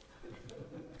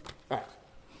 All right.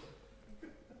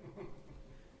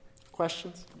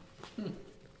 Questions?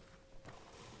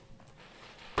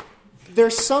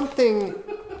 There's something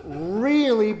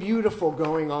really beautiful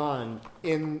going on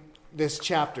in this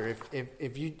chapter.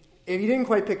 If you didn't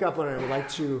quite pick up on it, I would like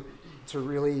to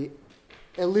really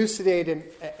elucidate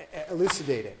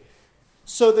it.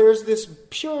 So there's this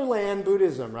Pure Land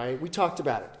Buddhism, right? We talked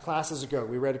about it classes ago.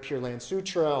 We read a Pure Land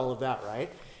Sutra, all of that,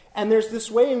 right? And there's this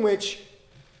way in which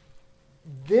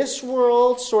this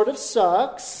world sort of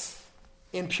sucks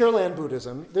in Pure Land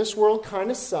Buddhism. This world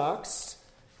kind of sucks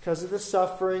because of the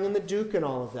suffering and the dukkha and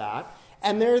all of that.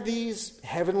 And there are these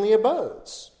heavenly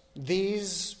abodes,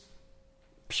 these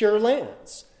pure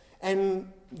lands.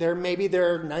 And there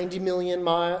are 90 million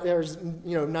there's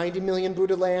 90 million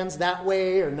Buddha lands that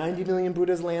way, or 90 million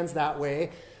Buddha's lands that way.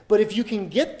 But if you can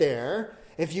get there,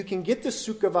 if you can get to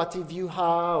Sukhavati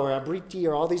Vyuha or Abriti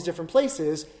or all these different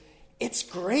places, it's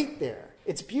great there.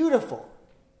 It's beautiful.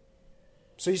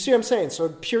 So you see what I'm saying? So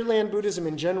Pure Land Buddhism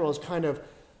in general is kind of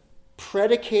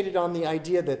predicated on the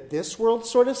idea that this world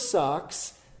sort of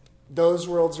sucks, those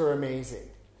worlds are amazing.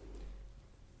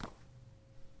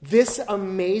 This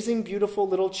amazing, beautiful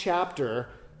little chapter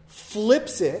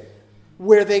flips it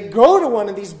where they go to one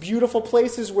of these beautiful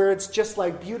places where it's just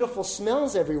like beautiful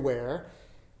smells everywhere,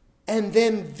 and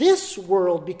then this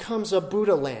world becomes a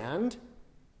Buddha land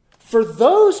for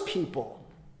those people.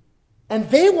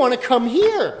 And they want to come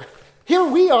here. Here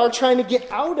we are trying to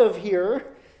get out of here.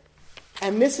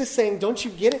 And this is saying, don't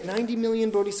you get it? 90 million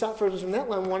bodhisattvas from that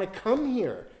land want to come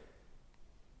here.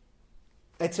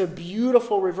 It's a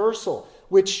beautiful reversal,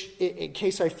 which, in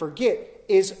case I forget,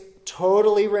 is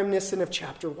totally reminiscent of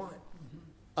chapter 1,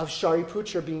 of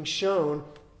Shariputra being shown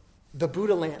the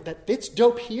Buddha land, that it's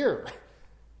dope here.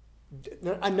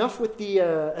 Enough with the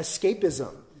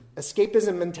escapism.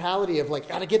 escapism mentality of like,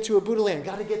 got to get to a Buddha land,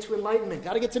 got to get to enlightenment,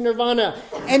 got to get to nirvana,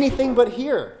 anything but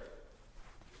here.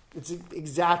 It's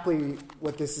exactly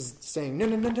what this is saying.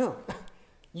 No.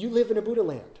 You live in a Buddha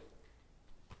land.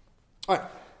 All right.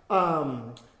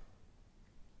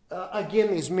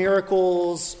 Again, these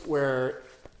miracles where,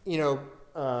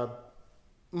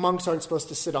 monks aren't supposed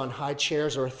to sit on high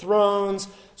chairs or thrones,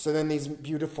 so then these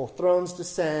beautiful thrones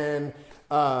descend.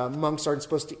 Monks aren't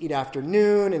supposed to eat after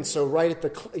noon, and so right at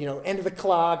the end of the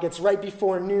clock, it's right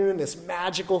before noon, this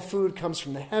magical food comes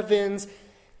from the heavens.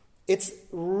 It's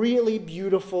really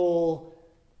beautiful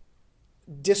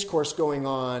discourse going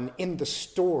on in the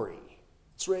story.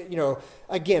 It's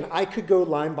again, I could go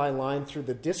line by line through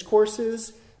the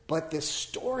discourses, but this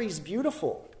story's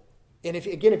beautiful. And if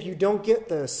you don't get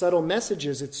the subtle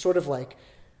messages, it's sort of like,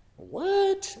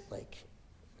 what? Like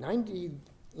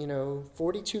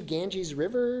 42 Ganges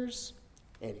rivers?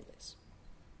 Anyways.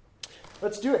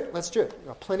 Let's do it. We've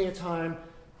got plenty of time.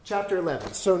 Chapter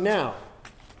 11. So now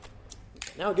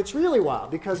it gets really wild,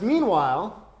 because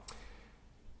meanwhile,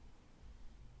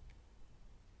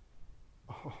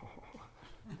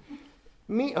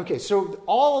 so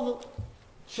all of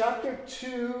chapter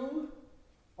 2,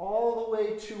 all the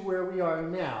way to where we are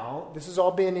now, this has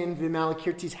all been in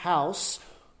Vimalakirti's house,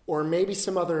 or maybe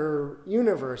some other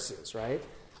universes, right?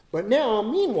 But now,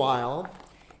 meanwhile,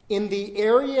 in the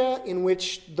area in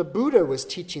which the Buddha was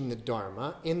teaching the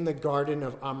Dharma, in the garden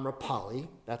of Amrapali,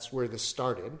 that's where this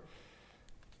started,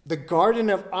 the garden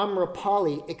of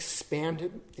Amrapali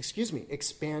expanded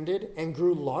and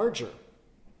grew larger.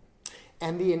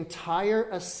 And the entire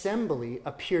assembly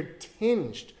appeared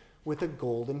tinged with a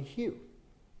golden hue.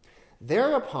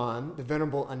 Thereupon, the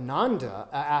Venerable Ananda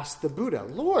asked the Buddha,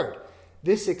 Lord,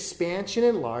 this expansion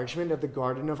and enlargement of the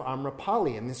garden of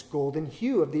Amrapali and this golden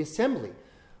hue of the assembly,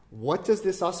 what does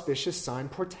this auspicious sign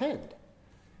portend?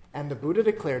 And the Buddha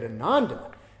declared,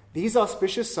 Ananda, these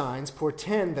auspicious signs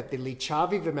portend that the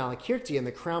Lichavi Vimalakirti and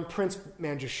the Crown Prince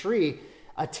Manjushri,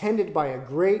 attended by a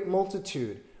great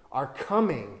multitude, are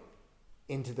coming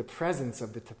into the presence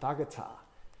of the Tathagata.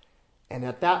 And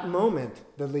at that moment,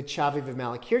 the Lichavi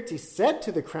Vimalakirti said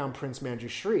to the Crown Prince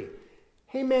Manjushri,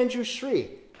 Hey Manjushri,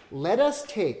 let us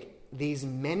take these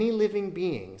many living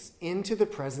beings into the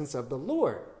presence of the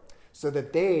Lord, so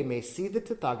that they may see the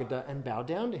Tathagata and bow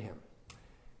down to him.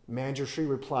 Manjushri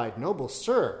replied, Noble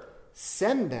sir,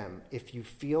 send them if you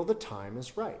feel the time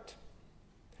is right.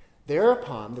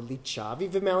 Thereupon, the Lichavi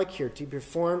Vimalakirti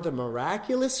performed a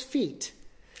miraculous feat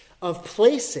of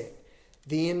placing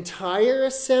the entire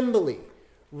assembly,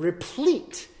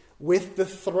 replete with the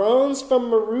thrones from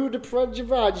Maruda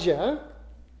Prajavaja,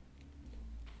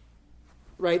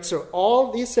 right? So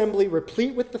all the assembly,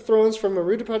 replete with the thrones from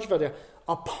Maruda Prajavaja,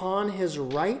 upon his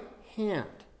right hand.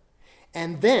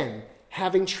 And then,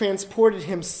 having transported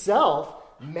himself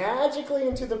magically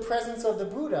into the presence of the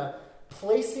Buddha,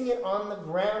 placing it on the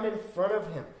ground in front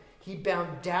of him, he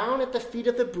bowed down at the feet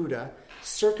of the Buddha,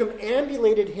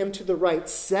 circumambulated him to the right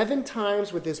 7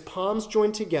 times with his palms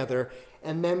joined together,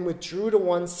 and then withdrew to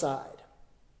one side.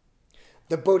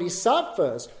 The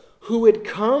bodhisattvas who had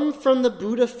come from the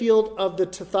Buddha field of the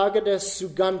Tathagata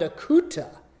Sugandhakuta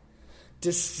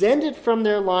descended from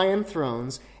their lion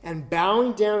thrones and,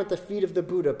 bowing down at the feet of the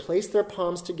Buddha, placed their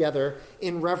palms together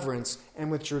in reverence and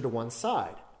withdrew to one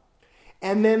side.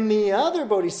 And then the other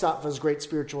bodhisattvas, great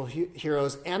spiritual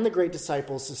heroes, and the great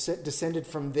disciples descended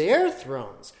from their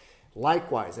thrones,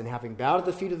 likewise, and having bowed at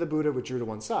the feet of the Buddha, withdrew to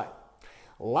one side.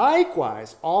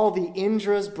 Likewise, all the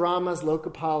Indras, Brahmas,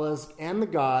 Lokapalas, and the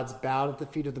gods bowed at the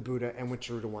feet of the Buddha and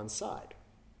withdrew to one side.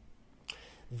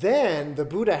 Then the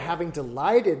Buddha, having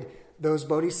delighted those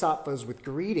bodhisattvas with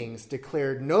greetings,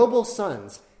 declared, Noble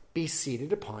sons, be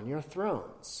seated upon your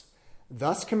thrones.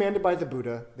 Thus commanded by the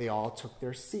Buddha, they all took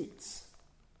their seats.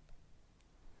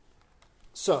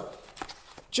 So,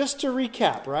 just to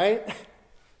recap, right?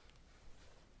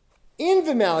 In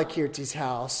Vimalakirti's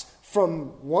house,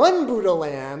 from one Buddha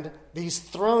land, these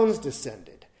thrones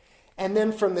descended. And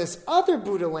then from this other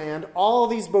Buddha land, all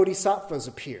these bodhisattvas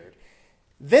appeared.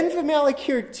 Then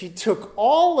Vimalakirti took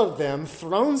all of them,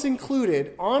 thrones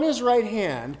included, on his right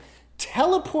hand,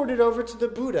 teleported over to the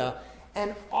Buddha,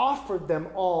 and offered them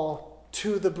all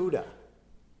to the Buddha.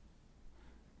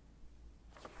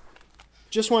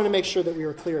 Just wanted to make sure that we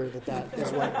were clear that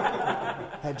is what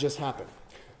had just happened.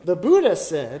 The Buddha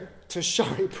said to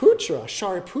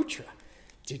Shariputra,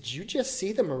 did you just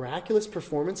see the miraculous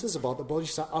performances of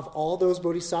all those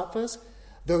bodhisattvas,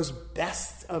 those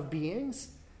best of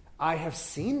beings? I have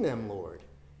seen them, Lord.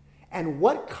 And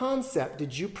what concept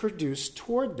did you produce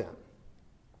toward them?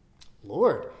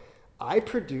 Lord, I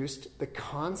produced the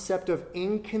concept of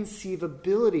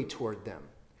inconceivability toward them.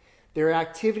 Their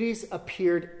activities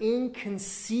appeared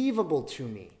inconceivable to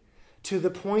me, to the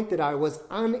point that I was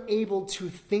unable to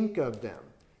think of them,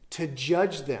 to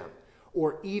judge them,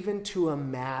 or even to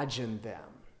imagine them.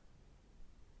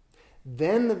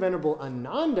 Then the Venerable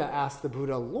Ananda asked the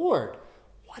Buddha, Lord,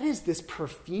 what is this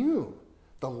perfume,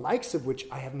 the likes of which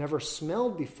I have never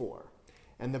smelled before?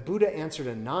 And the Buddha answered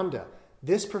Ananda,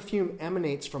 this perfume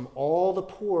emanates from all the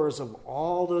pores of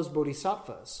all those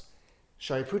bodhisattvas.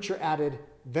 Shariputra added,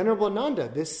 Venerable Ananda,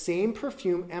 this same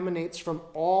perfume emanates from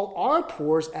all our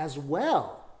pores as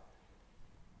well.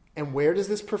 And where does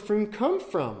this perfume come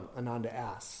from? Ananda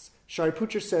asks.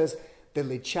 Shariputra says, the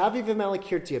Lichavi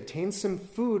Vimalakirti obtained some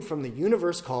food from the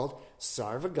universe called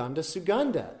Sarvagandha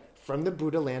Sugandha, from the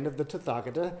Buddha land of the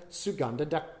Tathagata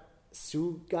Sugananda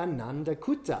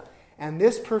Kutta. And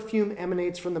this perfume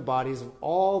emanates from the bodies of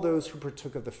all those who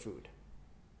partook of the food.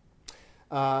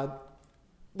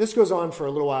 This goes on for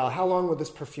a little while. How long will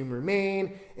this perfume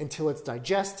remain until it's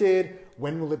digested?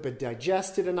 When will it be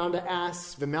digested? Ananda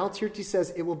asks. Vimalakirti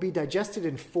says it will be digested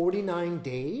in 49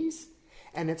 days,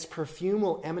 and its perfume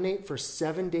will emanate for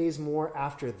 7 days more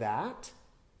after that.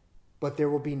 But there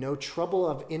will be no trouble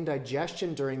of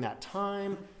indigestion during that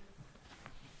time.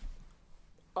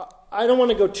 I don't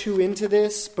want to go too into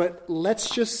this, but let's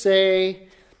just say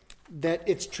that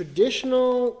it's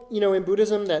traditional, in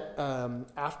Buddhism that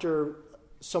after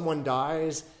someone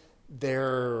dies,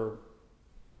 their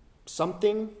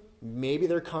maybe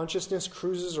their consciousness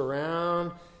cruises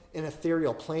around an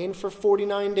ethereal plane for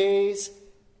 49 days,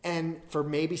 and for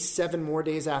maybe 7 more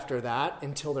days after that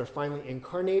until they're finally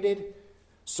incarnated.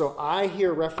 So I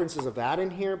hear references of that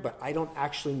in here, but I don't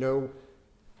actually know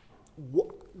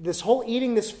this whole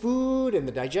eating this food and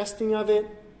the digesting of it.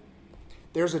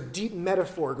 There's a deep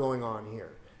metaphor going on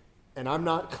here. And I'm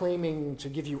not claiming to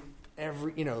give you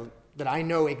that I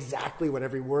know exactly what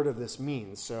every word of this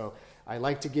means. So I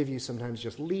like to give you sometimes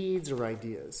just leads or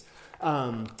ideas.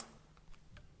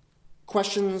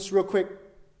 Questions real quick,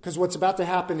 because what's about to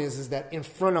happen is that in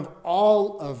front of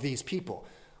all of these people,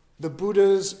 the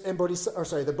Buddhas and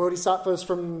the Bodhisattvas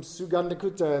from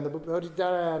Sugandhakutta and the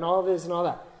Bodhidharma and all this and all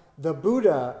that, the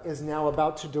Buddha is now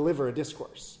about to deliver a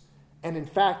discourse. And in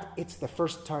fact, it's the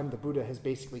first time the Buddha has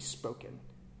basically spoken.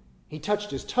 He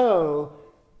touched his toe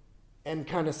and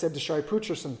kind of said to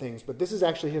Shariputra some things, but this is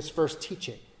actually his first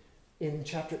teaching in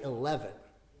chapter 11.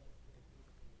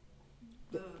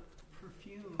 The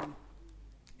perfume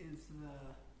is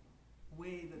the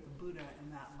way that the Buddha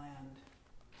in that land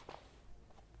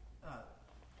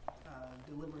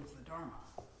delivers the Dharma.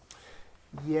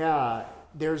 Yeah,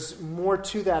 there's more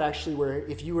to that actually, where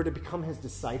if you were to become his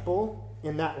disciple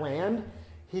in that land,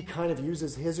 he kind of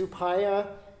uses his upaya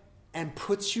and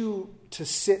puts you to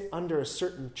sit under a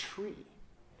certain tree.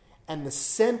 And the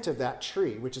scent of that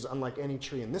tree, which is unlike any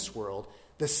tree in this world,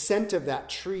 the scent of that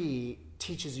tree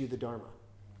teaches you the Dharma.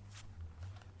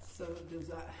 So does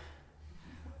that...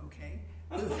 Okay.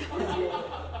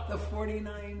 The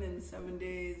 49 and 7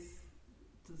 days,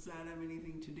 does that have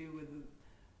anything to do with...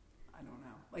 I don't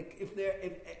know. Like, if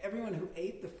everyone who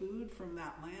ate the food from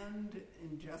that land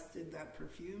ingested that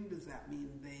perfume, does that mean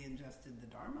they ingested the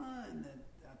Dharma and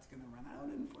that's going to run out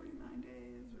in 49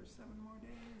 days or 7 more days?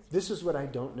 This is what I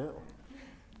don't know.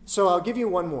 So I'll give you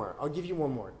one more.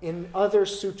 In other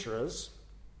sutras,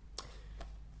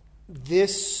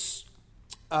 this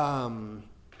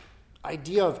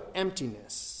idea of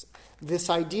emptiness,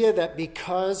 this idea that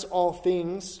because all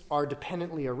things are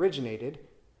dependently originated,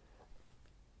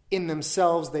 in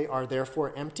themselves they are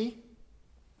therefore empty.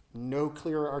 No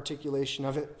clearer articulation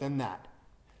of it than that.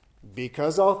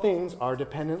 Because all things are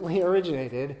dependently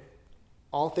originated,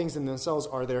 all things in themselves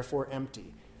are therefore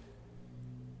empty.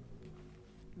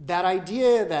 That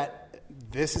idea that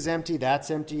this is empty, that's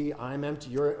empty, I'm empty,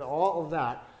 you're all of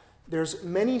that, there's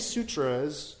many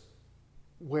sutras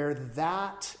where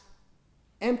that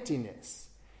emptiness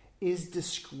is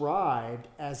described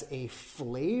as a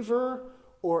flavor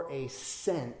or a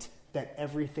scent that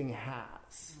everything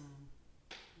has.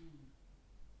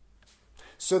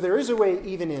 So there is a way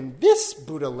even in this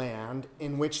Buddha land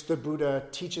in which the Buddha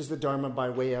teaches the Dharma by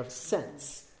way of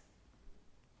sense.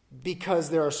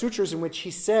 Because there are sutras in which he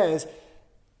says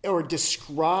or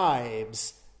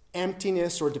describes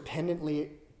emptiness or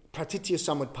dependently pratitya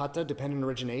samutpata, dependent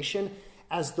origination,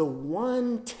 as the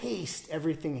one taste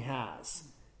everything has.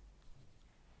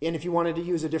 And if you wanted to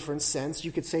use a different sense,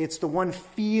 you could say it's the one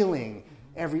feeling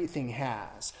everything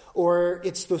has. Or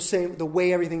it's the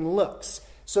way everything looks.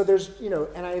 So there's,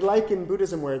 and I like in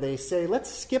Buddhism where they say,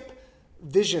 let's skip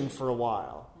vision for a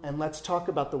while, and let's talk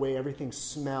about the way everything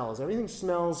smells. Everything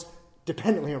smells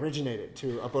dependently originated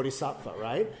to a bodhisattva,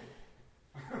 right?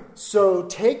 So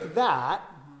take that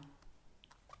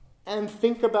and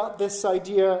think about this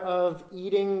idea of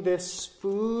eating this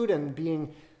food and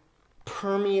being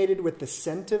permeated with the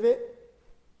scent of it.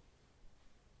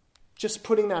 Just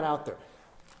putting that out there.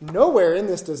 Nowhere in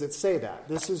this does it say that.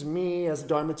 This is me as a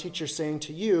Dharma teacher saying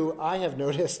to you, I have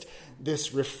noticed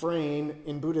this refrain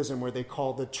in Buddhism where they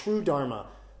call the true Dharma,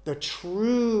 the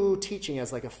true teaching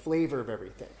as like a flavor of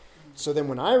everything. So then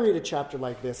when I read a chapter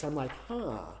like this, I'm like,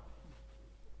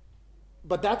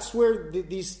 But that's where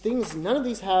these things, none of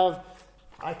these have,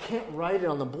 I can't write it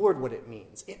on the board what it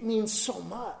means. It means so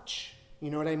much. You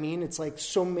know what I mean? It's like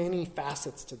so many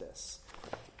facets to this.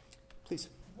 Please.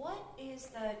 What is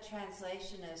the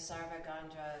translation of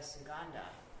Sarvagandha Sugandha?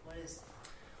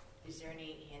 Is there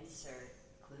any hints or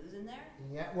clues in there?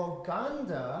 Yeah, well,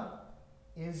 Gandha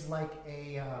is like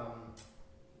a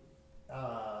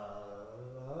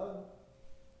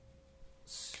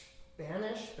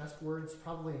Spanish, best words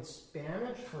probably in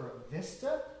Spanish for a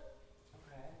vista,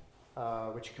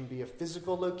 which can be a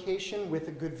physical location with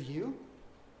a good view,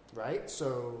 right?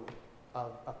 So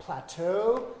a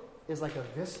plateau is like a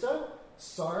vista.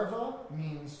 Sarva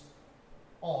means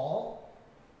all.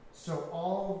 So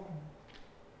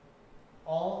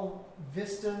all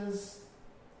vistas.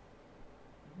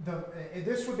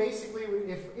 This would basically,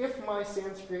 if my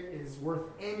Sanskrit is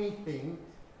worth anything,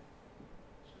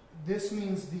 this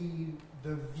means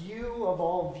the view of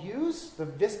all views, the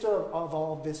vista of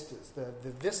all vistas,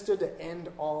 the vista to end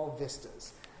all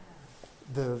vistas.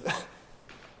 Does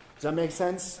that make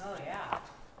sense? Oh, yeah.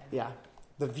 Yeah.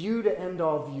 The view to end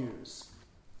all views.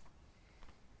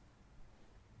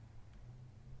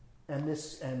 And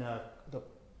the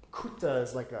Kutta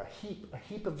is like a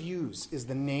heap of views is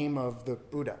the name of the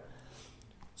Buddha.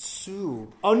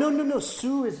 Su. Oh, no.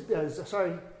 Su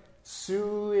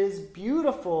is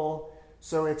beautiful.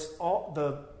 So it's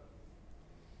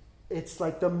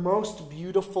like the most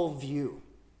beautiful view.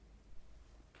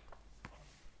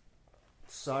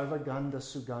 Sarvagandha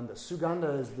Sugandha.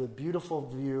 Sugandha is the beautiful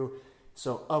view.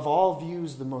 So of all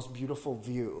views, the most beautiful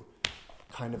view.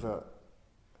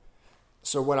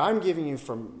 So what I'm giving you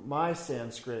from my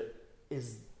Sanskrit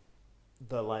is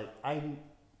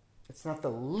it's not the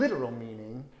literal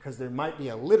meaning, because there might be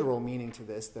a literal meaning to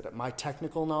this, that my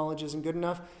technical knowledge isn't good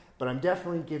enough, but I'm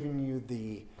definitely giving you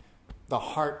the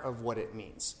heart of what it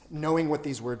means, knowing what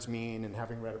these words mean and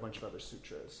having read a bunch of other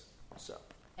sutras. So.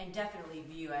 And definitely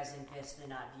view as in vista,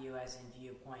 not view as in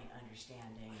viewpoint,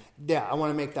 understanding. Yeah, I want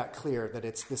to make that clear, that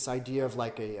it's this idea of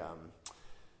like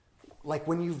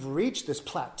when you've reached this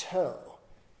plateau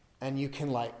and you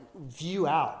can view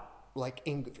out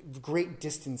in great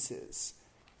distances.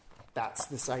 That's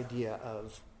this idea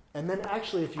of, and then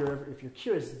actually if you're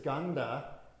curious, Gandha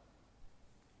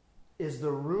is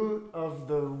the root of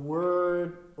the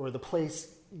word or the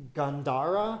place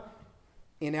Gandhara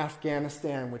in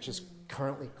Afghanistan, which is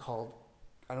currently called,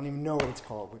 I don't even know what it's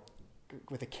called,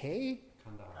 with a K?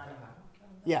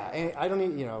 Yeah, and I don't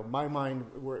even, my mind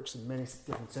works in many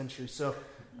different centuries. So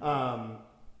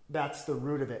that's the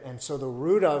root of it. And so the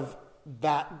root of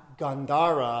that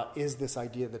Gandhara is this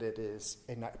idea that it is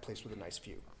a place with a nice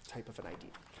view, type of an idea.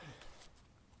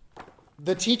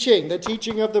 The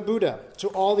teaching of the Buddha to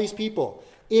all these people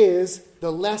is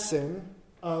the lesson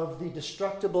of the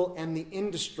destructible and the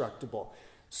indestructible.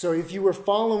 So if you were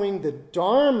following the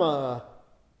Dharma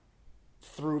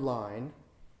through line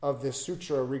of this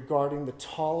sutra regarding the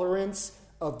tolerance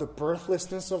of the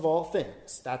birthlessness of all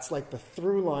things, that's like the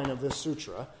through line of this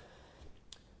sutra,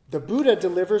 the Buddha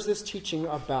delivers this teaching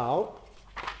about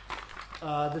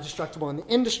the destructible and the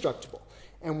indestructible.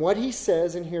 And what he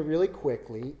says in here really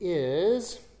quickly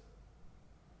is,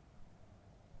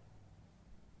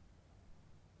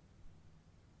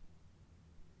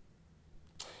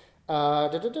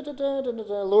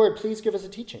 Lord, please give us a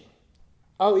teaching.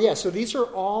 Oh yeah, so these are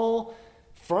all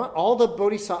the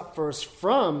bodhisattvas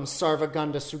from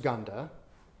Sarvagandha Sugandha.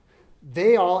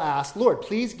 They all ask, Lord,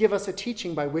 please give us a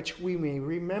teaching by which we may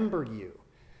remember you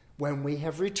when we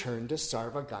have returned to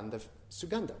Sarvagandha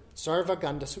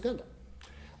Sugandha.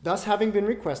 Thus, having been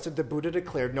requested, the Buddha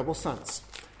declared, noble sons,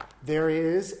 there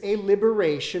is a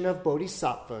liberation of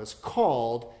bodhisattvas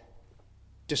called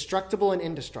destructible and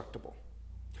indestructible.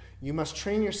 You must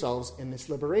train yourselves in this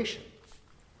liberation.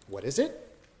 What is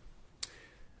it?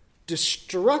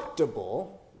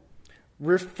 Destructible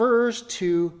refers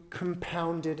to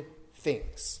compounded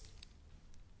things.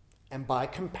 And by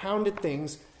compounded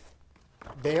things,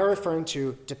 they are referring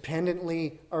to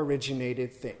dependently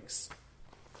originated things.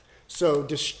 So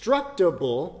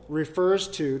destructible refers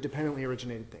to dependently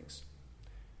originated things.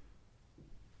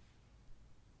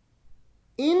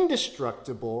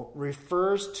 Indestructible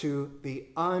refers to the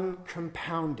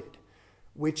uncompounded,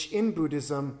 which in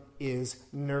Buddhism is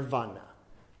nirvana.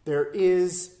 There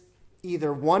is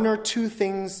either one or two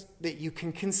things that you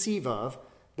can conceive of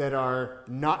that are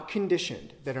not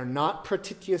conditioned, that are not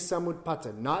pratitya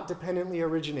samutpata, not dependently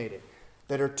originated,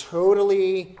 that are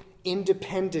totally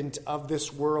independent of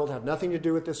this world, have nothing to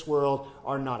do with this world,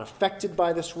 are not affected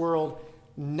by this world,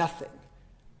 nothing.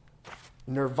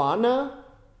 Nirvana,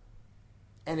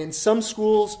 and in some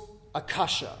schools,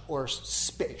 akasha, or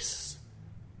space.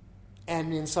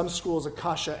 And in some schools,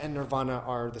 akasha and nirvana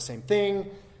are the same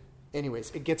thing. Anyways,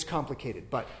 it gets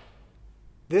complicated. But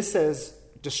this says,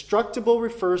 destructible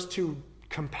refers to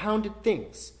compounded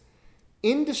things.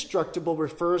 Indestructible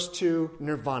refers to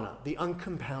nirvana, the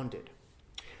uncompounded.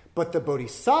 But the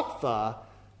bodhisattva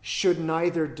should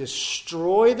neither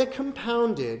destroy the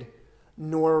compounded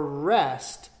nor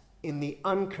rest in the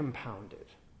uncompounded.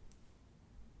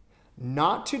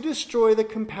 Not to destroy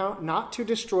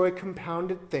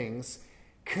compounded things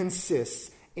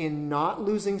consists in not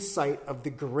losing sight of the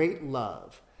great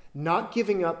love, not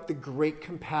giving up the great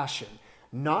compassion,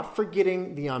 not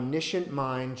forgetting the omniscient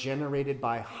mind generated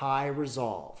by high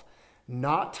resolve,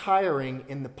 not tiring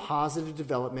in the positive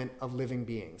development of living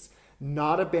beings,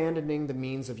 not abandoning the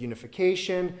means of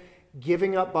unification,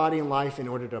 giving up body and life in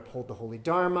order to uphold the holy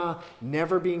dharma,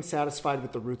 never being satisfied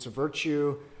with the roots of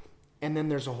virtue. And then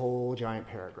there's a whole giant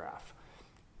paragraph.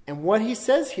 And what he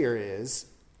says here is,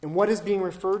 and what is being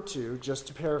referred to, just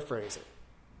to paraphrase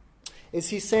it, is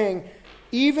he's saying,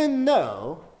 even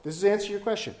though, this is to answer your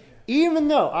question, even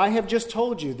though I have just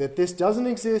told you that this doesn't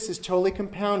exist, is totally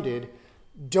compounded,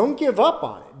 don't give up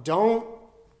on it. Don't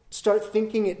start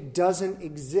thinking it doesn't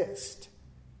exist.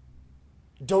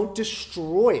 Don't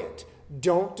destroy it.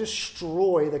 Don't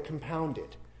destroy the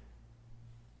compounded.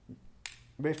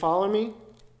 Everybody follow me?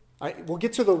 We'll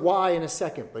get to the why in a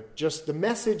second, but just the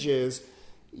message is,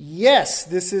 yes,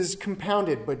 this is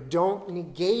compounded, but don't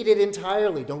negate it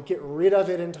entirely. Don't get rid of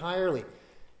it entirely.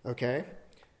 Okay?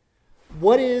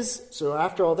 So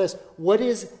after all this, what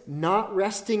is not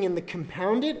resting in the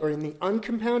compounded, or in the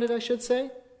uncompounded, I should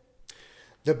say?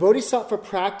 The bodhisattva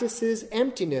practices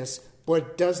emptiness,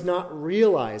 but does not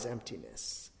realize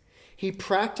emptiness. He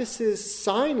practices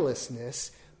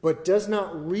signlessness, but does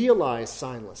not realize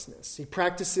signlessness. He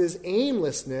practices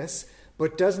aimlessness,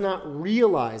 but does not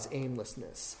realize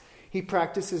aimlessness. He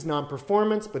practices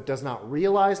non-performance, but does not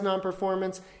realize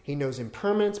non-performance. He knows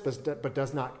impermanence, but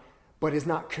is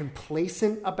not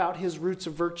complacent about his roots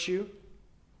of virtue.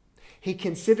 He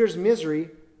considers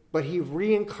misery, but he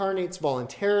reincarnates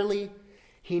voluntarily.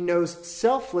 He knows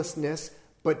selflessness,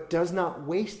 but does not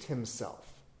waste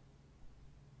himself.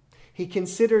 He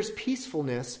considers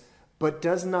peacefulness, but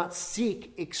does not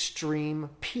seek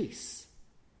extreme peace.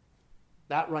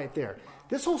 That right there.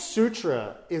 This whole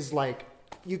sutra is like,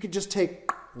 you could just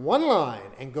take one line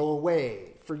and go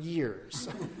away for years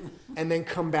and then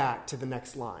come back to the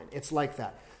next line. It's like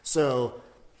that. So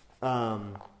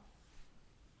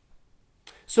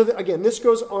again, this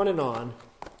goes on,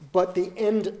 but the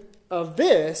end of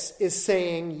this is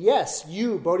saying, yes,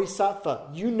 you, Bodhisattva,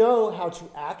 you know how to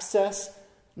access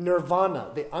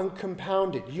nirvana, the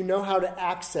uncompounded. You know how to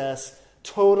access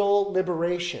total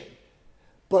liberation,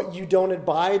 but you don't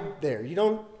abide there. You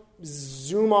don't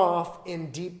zoom off in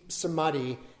deep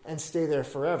samadhi and stay there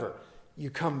forever. You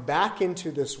come back into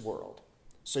this world.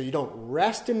 So you don't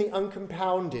rest in the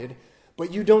uncompounded,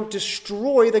 but you don't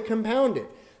destroy the compounded.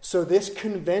 So this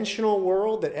conventional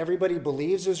world that everybody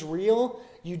believes is real,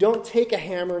 you don't take a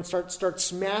hammer and start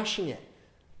smashing it.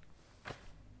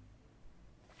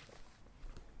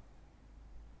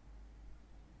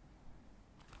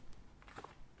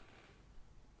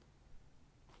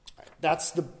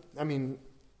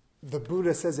 The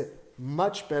Buddha says it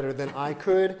much better than I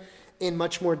could in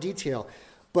much more detail.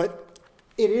 But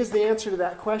it is the answer to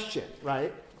that question,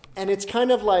 right? And it's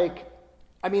kind of like,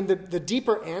 the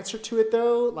deeper answer to it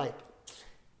though, like,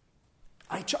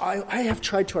 I have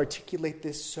tried to articulate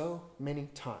this so many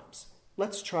times.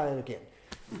 Let's try it again.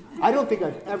 I don't think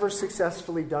I've ever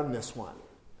successfully done this one.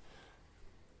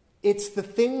 It's the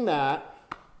thing that,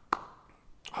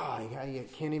 I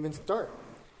can't even start.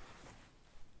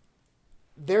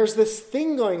 There's this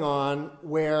thing going on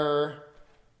where,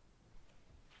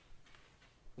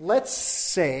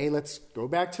 let's go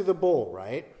back to the bowl,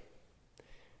 right?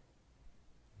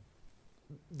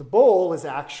 The bowl is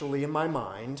actually in my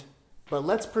mind, but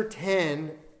let's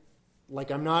pretend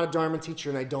like I'm not a Dharma teacher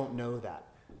and I don't know that.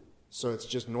 So it's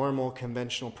just normal,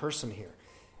 conventional person here.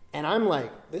 And I'm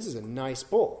like, this is a nice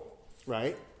bowl,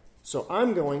 right? So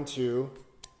I'm going to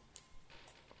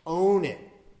own it.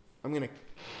 I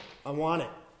want it.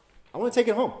 I want to take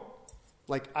it home.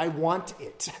 Like, I want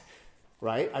it,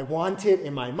 right? I want it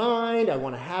in my mind. I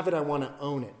want to have it. I want to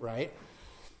own it, right?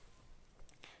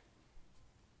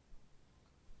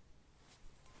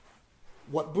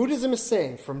 What Buddhism is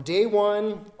saying from day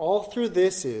one all through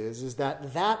this is that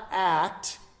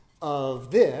act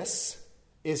of this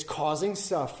is causing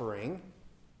suffering,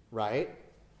 right?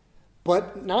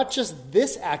 But not just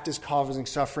this act is causing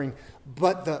suffering,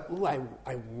 but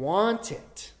I want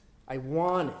it. I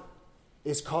want it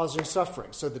is causing suffering.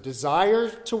 So the desire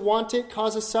to want it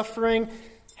causes suffering.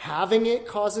 Having it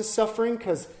causes suffering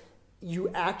because you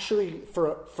actually,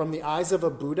 from the eyes of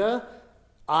a Buddha,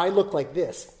 I look like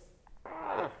this.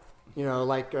 You know,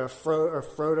 like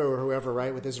Frodo or whoever,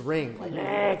 right, with his ring. Like,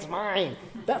 it's mine.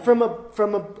 That from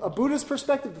a Buddhist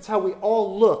perspective, that's how we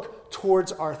all look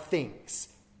towards our things.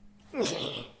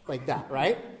 Like that,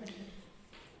 right?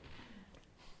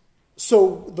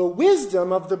 So the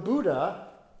wisdom of the Buddha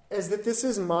is that this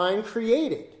is mind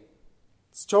created.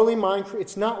 It's totally mind created.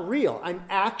 It's not real. I'm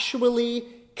actually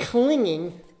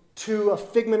clinging to a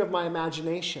figment of my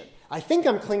imagination. I think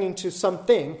I'm clinging to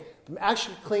something. I'm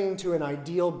actually clinging to an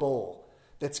ideal bowl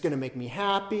that's going to make me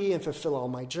happy and fulfill all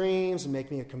my dreams and make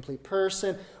me a complete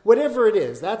person. Whatever it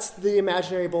is, that's the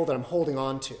imaginary bowl that I'm holding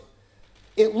on to.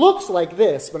 It looks like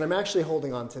this, but I'm actually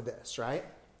holding on to this, right?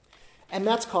 And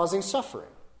that's causing suffering.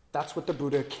 That's what the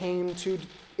Buddha came to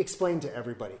explain to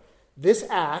everybody. This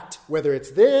act, whether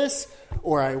it's this,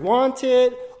 or I want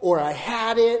it, or I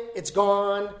had it, it's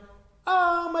gone.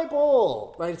 Oh, my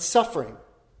bowl, right? It's suffering.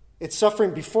 It's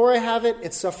suffering before I have it,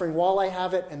 it's suffering while I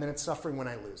have it, and then it's suffering when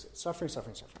I lose it. Suffering,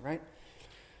 suffering, suffering, right?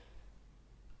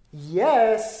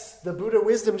 Yes, the Buddha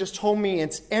wisdom just told me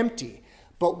it's empty.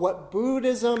 But what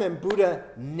Buddhism and Buddha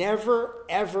never,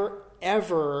 ever,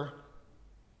 ever,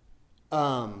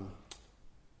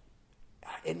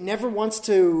 it never wants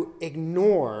to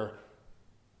ignore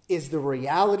is the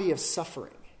reality of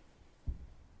suffering.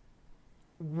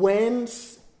 When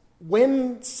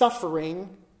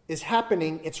suffering is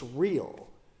happening, it's real.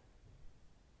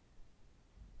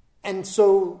 And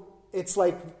so it's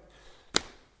like,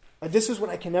 this is what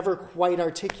I can never quite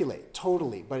articulate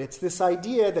totally, but it's this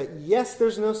idea that yes,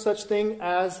 there's no such thing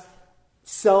as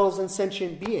cells and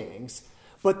sentient beings,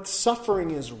 but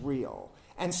suffering is real.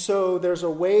 And so there's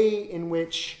a way in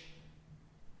which,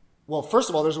 well, first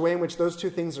of all, there's a way in which those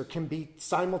two things can be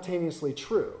simultaneously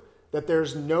true. That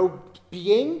there's no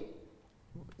being,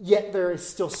 yet there is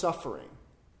still suffering.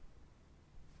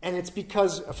 And it's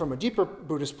because, from a deeper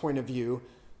Buddhist point of view,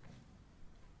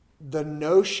 the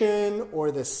notion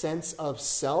or the sense of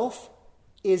self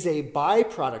is a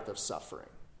byproduct of suffering.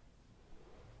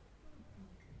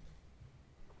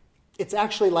 It's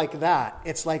actually like that.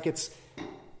 It's like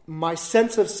my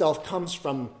sense of self comes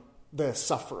from the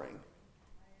suffering.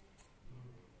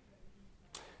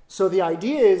 So the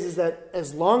idea is that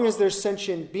as long as there's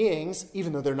sentient beings,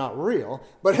 even though they're not real,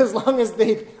 but as long as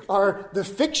they are the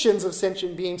fictions of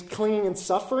sentient beings clinging and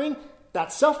suffering,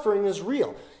 that suffering is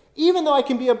real. Even though I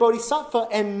can be a bodhisattva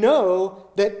and know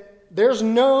that there's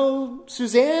no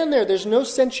Suzanne there, there's no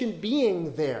sentient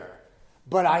being there,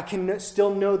 but I can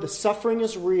still know the suffering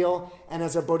is real, and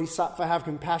as a bodhisattva have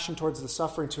compassion towards the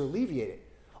suffering to alleviate it.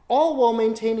 All while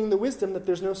maintaining the wisdom that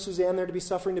there's no Suzanne there to be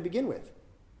suffering to begin with.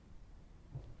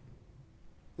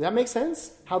 Does that make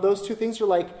sense? How those two things are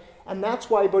like, and that's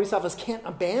why bodhisattvas can't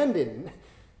abandon.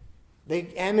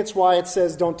 And it's why it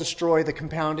says don't destroy the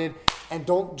compounded and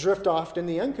don't drift off in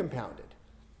the uncompounded.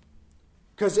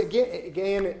 Because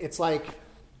again, it's like,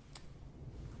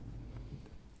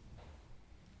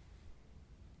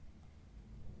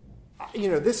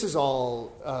 this is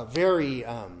all very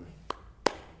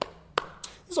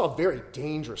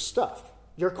dangerous stuff.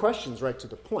 Your question's right to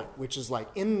the point, which is like,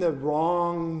 in the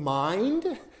wrong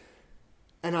mind,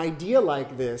 an idea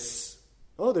like this,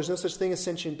 oh, there's no such thing as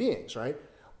sentient beings, right?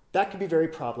 That could be very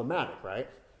problematic, right?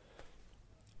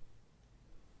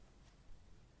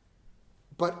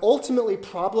 But ultimately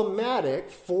problematic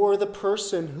for the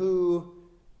person who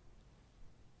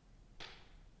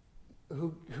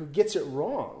gets it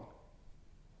wrong,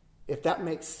 if that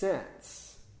makes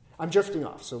sense. I'm drifting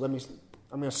off, so I'm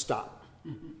going to stop.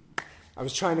 I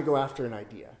was trying to go after an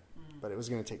idea, but it was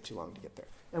going to take too long to get there.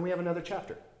 And we have another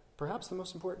chapter, perhaps the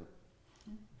most important.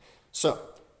 So,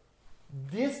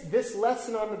 this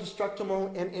lesson on the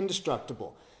destructible and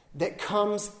indestructible that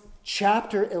comes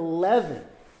chapter 11,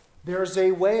 there's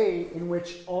a way in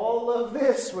which all of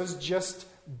this was just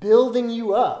building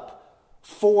you up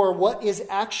for what is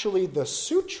actually the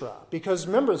sutra. Because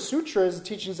remember, the sutra is the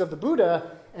teachings of the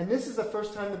Buddha, and this is the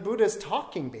first time the Buddha is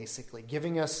talking, basically,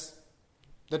 giving us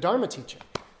the Dharma teaching.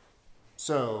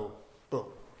 So, boom.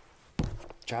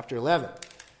 Chapter 11.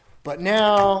 But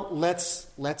now,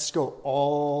 let's go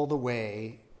all the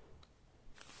way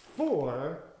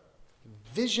for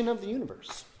vision of the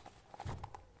universe.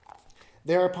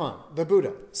 Thereupon, the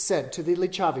Buddha said to the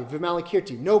Lichavi,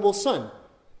 Vimalakirti, noble son.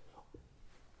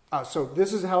 So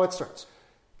this is how it starts.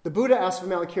 The Buddha asked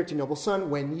Vimalakirti, noble son,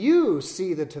 when you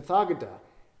see the Tathagata,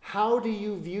 how do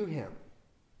you view him?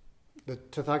 The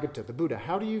Tathagata, the Buddha,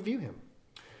 how do you view him?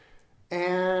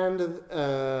 And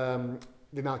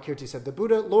Vimalakirti said, the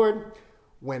Buddha, Lord,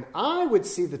 when I would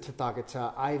see the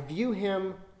Tathagata, I view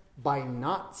him by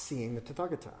not seeing the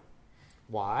Tathagata.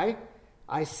 Why?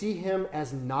 I see him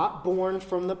as not born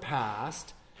from the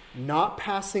past, not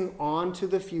passing on to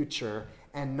the future,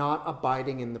 and not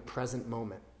abiding in the present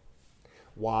moment.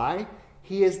 Why?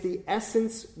 He is the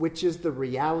essence which is the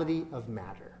reality of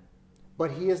matter.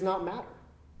 But he is not matter.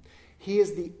 He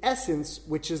is the essence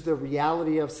which is the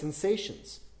reality of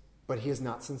sensations. But he is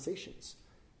not sensations.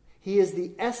 He is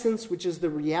the essence which is the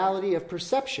reality of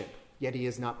perception. Yet he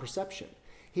is not perception.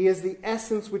 He is the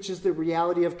essence which is the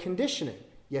reality of conditioning.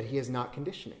 Yet he is not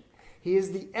conditioning. He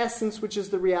is the essence which is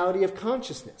the reality of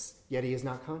consciousness. Yet he is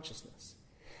not consciousness.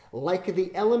 Like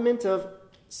the element of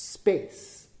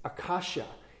space, akasha,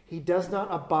 he does not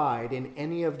abide in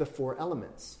any of the four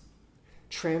elements.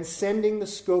 Transcending the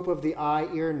scope of the eye,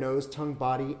 ear, nose, tongue,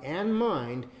 body, and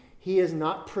mind, he is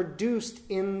not produced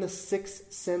in the six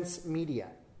sense media.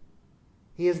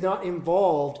 He is not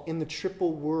involved in the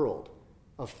triple world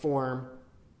of form,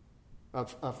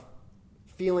 of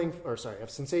feeling, of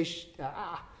sensation,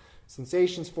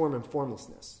 sensations, form, and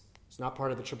formlessness. It's not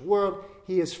part of the triple world.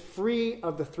 He is free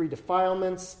of the three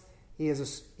defilements. He is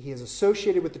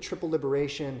associated with the triple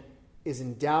liberation, is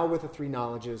endowed with the three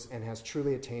knowledges, and has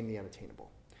truly attained the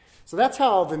unattainable. So that's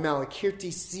how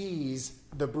Vimalakirti sees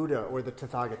the Buddha or the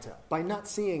Tathagata, by not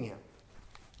seeing him.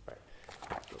 Right.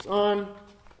 Goes on.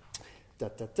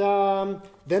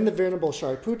 Then the Venerable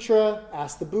Shariputra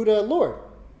asked the Buddha, Lord,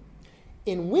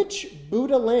 in which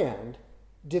Buddha land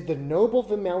did the noble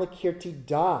Vimalakirti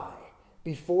die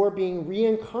before being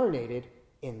reincarnated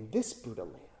in this Buddha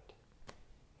land?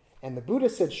 And the Buddha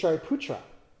said, Shariputra,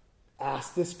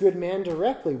 ask this good man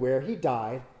directly where he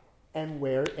died and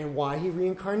why he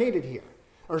reincarnated here.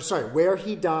 Where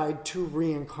he died to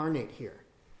reincarnate here.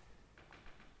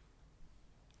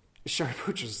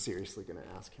 Shariputra's seriously going to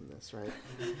ask him this, right?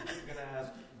 You're going to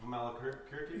ask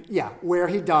Vimalakirti? Yeah, where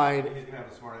he died. He's going to have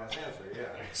a smart-ass answer, yeah.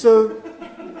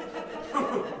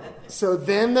 So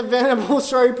then the Venerable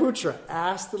Shariputra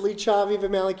asked the Lichavi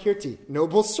Vimalakirti,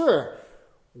 noble sir,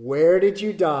 where did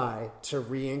you die to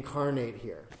reincarnate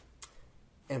here?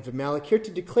 And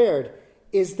Vimalakirti declared,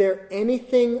 is there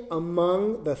anything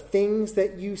among the things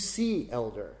that you see,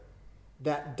 elder,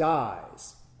 that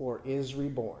dies or is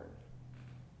reborn?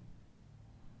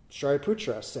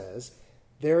 Shariputra says,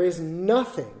 there is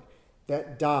nothing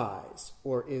that dies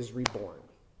or is reborn.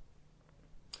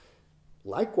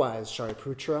 Likewise,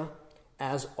 Shariputra,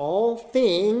 as all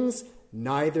things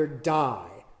neither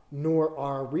die nor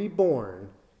are reborn,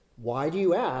 why do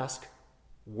you ask,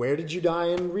 where did you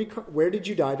die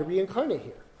to reincarnate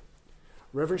here?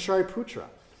 Reverend Shariputra,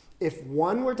 if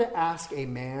one were to ask a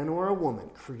man or a woman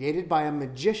created by a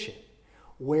magician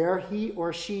where he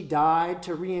or she died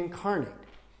to reincarnate,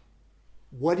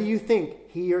 what do you think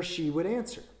he or she would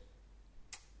answer?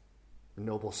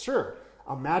 Noble sir,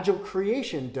 a magical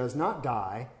creation does not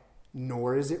die,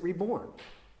 nor is it reborn.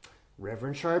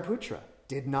 Reverend Shariputra,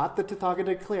 did not the Tathagata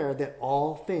declare that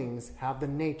all things have the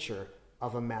nature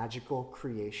of a magical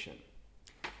creation?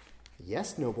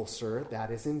 Yes, noble sir,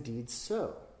 that is indeed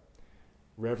so.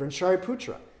 Reverend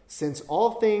Shariputra, since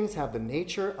all things have the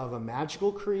nature of a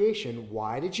magical creation,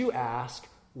 why did you ask,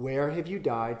 where have you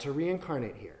died to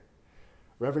reincarnate here?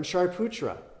 Reverend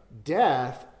Shariputra,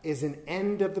 death is an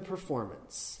end of the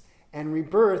performance, and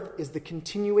rebirth is the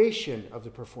continuation of the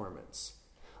performance.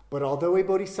 But although a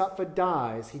bodhisattva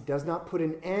dies, he does not put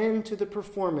an end to the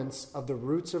performance of the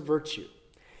roots of virtue.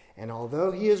 And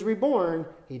although he is reborn,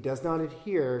 he does not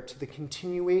adhere to the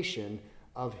continuation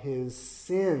of his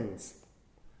sins.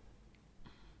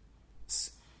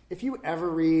 If you ever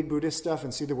read Buddhist stuff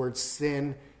and see the word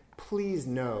sin, please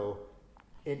know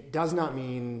it does not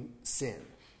mean sin.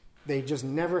 They just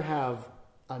never have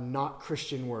a not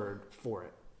Christian word for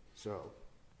it. So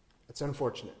it's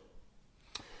unfortunate.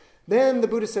 Then the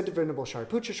Buddha said to Venerable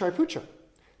Shariputra, Shariputra,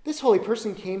 this holy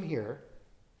person came here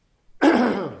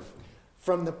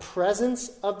from the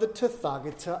presence of the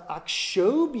Tathagata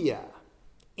Akshobhya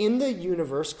in the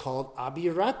universe called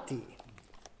Abhirati.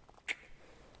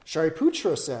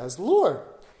 Shariputra says, Lord,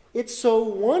 it's so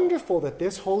wonderful that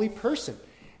this holy person,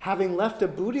 having left a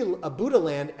Buddha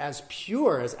land as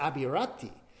pure as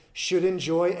Abhirati, should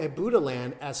enjoy a Buddha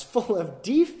land as full of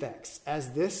defects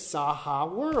as this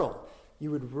Saha world.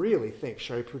 You would really think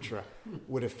Shariputra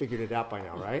would have figured it out by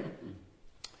now, right?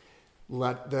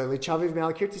 The Lichavi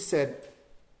Vimalakirti said,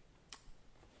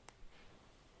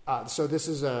 so this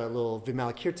is a little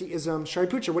Vimalakirti-ism.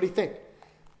 Shariputra, what do you think?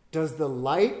 Does the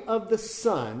light of the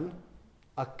sun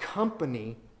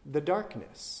accompany the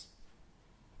darkness?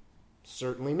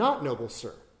 Certainly not, noble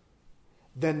sir.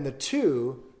 Then the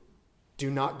two do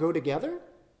not go together?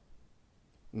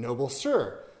 Noble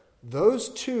sir, those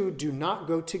two do not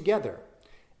go together.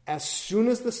 As soon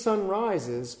as the sun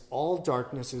rises, all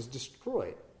darkness is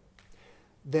destroyed.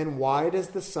 Then why does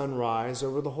the sun rise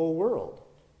over the whole world?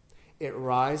 It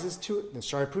rises to, and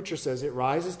Shariputra says, it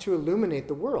rises to illuminate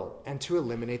the world and to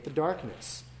eliminate the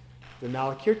darkness. The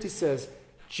Vimalakirti says,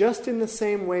 just in the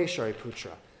same way,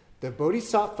 Shariputra, the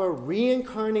Bodhisattva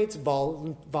reincarnates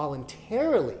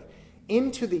voluntarily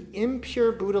into the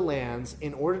impure Buddha lands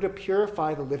in order to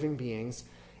purify the living beings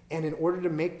and in order to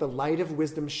make the light of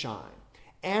wisdom shine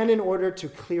and in order to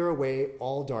clear away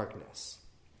all darkness.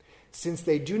 Since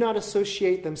they do not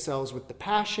associate themselves with the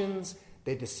passions,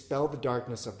 they dispel the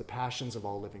darkness of the passions of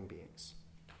all living beings.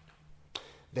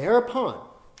 Thereupon,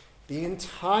 the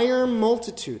entire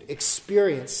multitude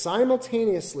experienced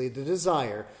simultaneously the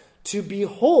desire to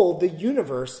behold the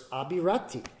universe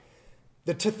Abhirati,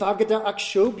 the Tathagata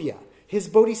Akshobhya, his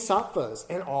bodhisattvas,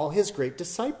 and all his great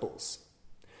disciples.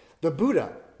 The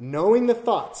Buddha, knowing the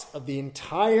thoughts of the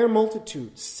entire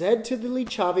multitude, said to the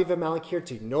Lichavi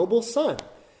Vimalakirti, noble son,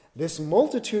 this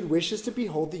multitude wishes to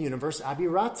behold the universe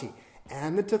Abhirati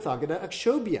and the Tathagata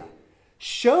Akshobhya.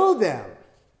 Show them.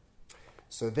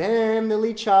 So then the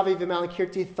Lichavi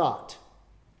Vimalakirti thought,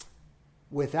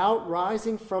 without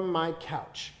rising from my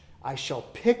couch, I shall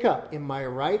pick up in my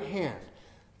right hand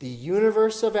the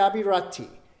universe of Abhirati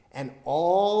and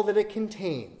all that it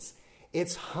contains,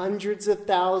 its hundreds of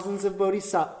thousands of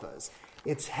bodhisattvas,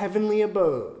 its heavenly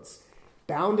abodes,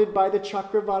 bounded by the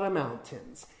Chakravata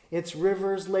mountains, its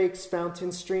rivers, lakes,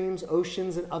 fountains, streams,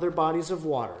 oceans, and other bodies of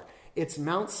water, its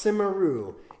Mount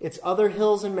Simaru, its other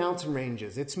hills and mountain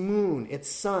ranges, its moon, its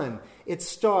sun, its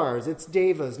stars, its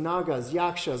devas, nagas,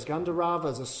 yakshas,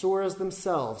 gandharvas, asuras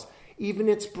themselves, even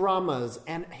its Brahmas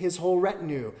and his whole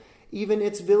retinue, even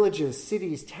its villages,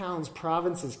 cities, towns,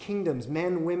 provinces, kingdoms,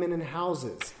 men, women, and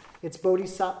houses, its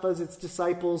bodhisattvas, its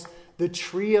disciples, the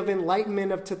tree of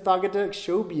enlightenment of Tathagata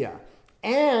Akshobhya,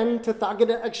 and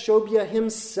Tathagata Akshobhya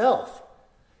himself,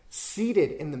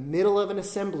 seated in the middle of an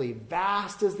assembly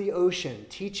vast as the ocean,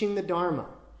 teaching the Dharma.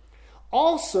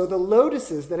 Also the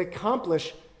lotuses that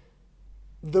accomplish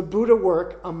the Buddha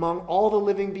work among all the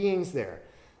living beings there,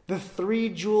 the 3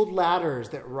 jeweled ladders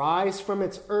that rise from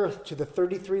its earth to the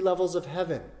 33 levels of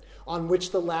heaven, on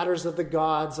which the ladders of the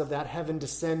gods of that heaven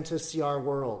descend to see our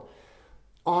world,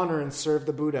 honor and serve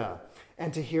the Buddha,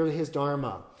 and to hear his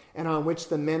Dharma, and on which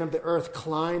the men of the earth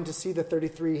climb to see the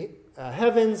 33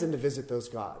 heavens and to visit those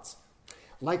gods.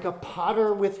 Like a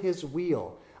potter with his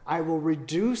wheel, I will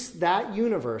reduce that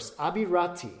universe,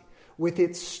 Abhirati, with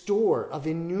its store of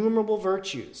innumerable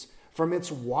virtues, from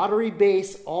its watery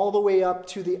base all the way up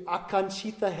to the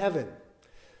Akanchita heaven,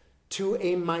 to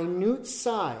a minute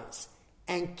size,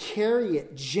 and carry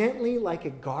it gently like a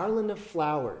garland of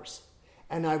flowers.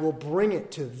 And I will bring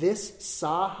it to this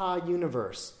Saha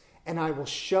universe, and I will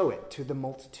show it to the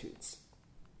multitudes.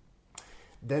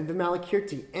 Then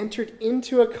Vimalakirti entered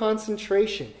into a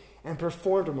concentration and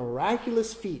performed a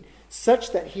miraculous feat,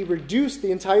 such that he reduced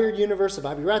the entire universe of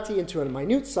Abhirati into a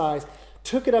minute size,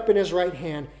 took it up in his right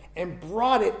hand, and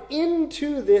brought it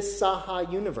into this Saha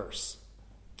universe.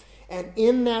 And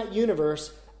in that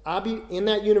universe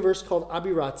called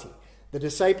Abhirati, the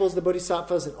disciples, the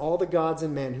bodhisattvas, and all the gods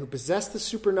and men who possess the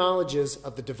super knowledges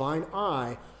of the divine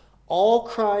eye all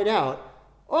cried out,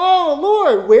 "Oh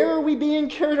Lord, where are we being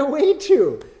carried away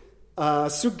to?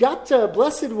 Sugata,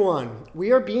 blessed one,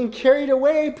 we are being carried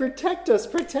away. Protect us,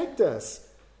 protect us."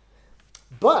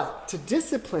 But to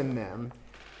discipline them,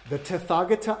 the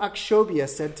Tathagata Akshobhya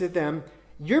said to them,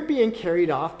 "You're being carried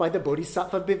off by the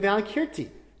Bodhisattva Vimalakirti.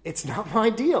 It's not my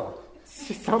deal.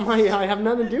 It's not I have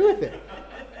nothing to do with it."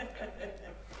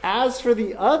 As for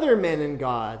the other men and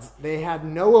gods, they had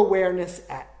no awareness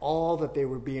at all that they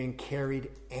were being carried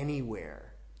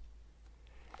anywhere.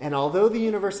 And although the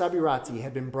universe Abhirati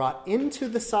had been brought into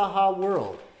the Saha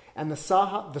world, and the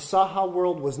Saha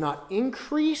world was not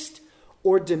increased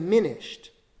or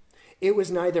diminished. It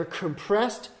was neither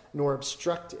compressed nor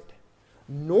obstructed,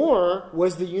 nor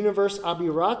was the universe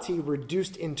Abhirati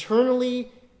reduced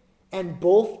internally, and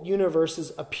both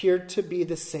universes appeared to be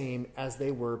the same as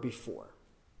they were before.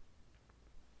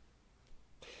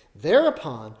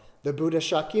 Thereupon, the Buddha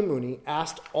Shakyamuni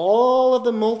asked all of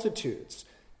the multitudes,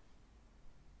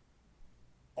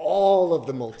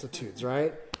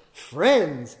 right?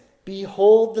 Friends,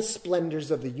 behold the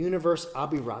splendors of the universe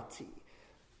Abhirati,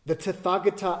 the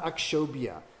Tathagata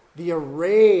Akshobhya, the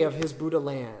array of his Buddha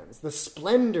lands, the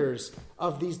splendors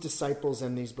of these disciples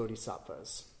and these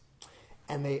bodhisattvas.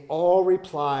 And they all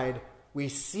replied, we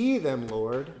see them,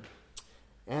 Lord.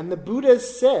 And the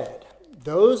Buddhas said,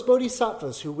 those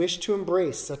bodhisattvas who wish to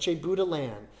embrace such a Buddha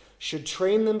land should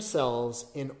train themselves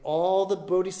in all the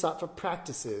bodhisattva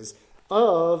practices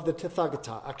of the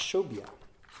Tathagata Akshobhya.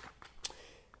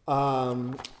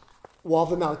 While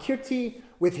Vimalakirti,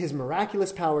 with his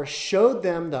miraculous power, showed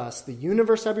them thus the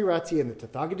universe Abhirati and the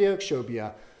Tathagata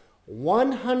Akshobhya,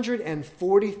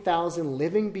 140,000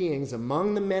 living beings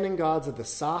among the men and gods of the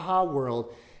Saha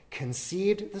world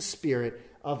conceived the spirit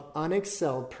of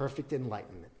unexcelled perfect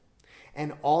enlightenment.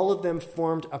 And all of them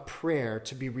formed a prayer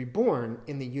to be reborn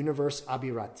in the universe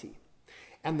Abhirati.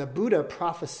 And the Buddha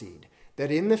prophesied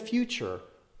that in the future,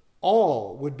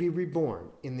 all would be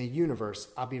reborn in the universe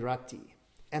Abhirati.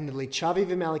 And the Lichavi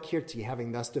Vimalakirti,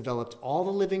 having thus developed all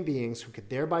the living beings who could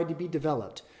thereby be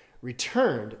developed,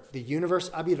 returned the universe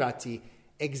Abhirati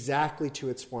exactly to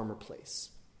its former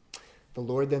place. The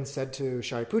Lord then said to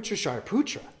Shariputra,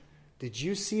 Shariputra, did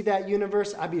you see that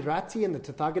universe Abhirati and the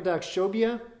Tathagata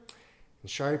Akshobhya? And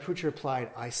Shariputra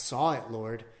replied, I saw it,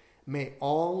 Lord. May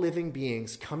all living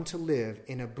beings come to live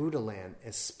in a Buddha land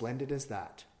as splendid as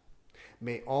that.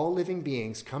 May all living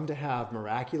beings come to have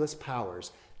miraculous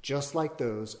powers just like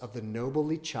those of the noble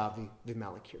Lichavi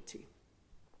Vimalakirti.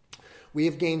 We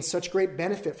have gained such great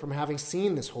benefit from having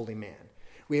seen this holy man.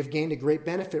 We have gained a great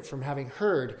benefit from having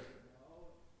heard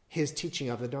his teaching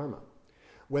of the Dharma.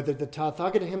 Whether the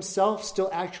Tathagata himself still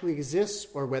actually exists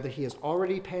or whether he has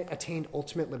already attained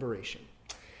ultimate liberation.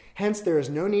 Hence, there is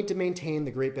no need to maintain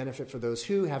the great benefit for those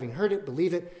who, having heard it,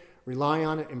 believe it, rely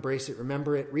on it, embrace it,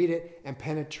 remember it, read it, and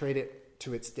penetrate it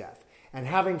to its depth. And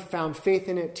having found faith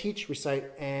in it, teach,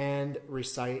 recite, and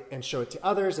show it to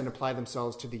others, and apply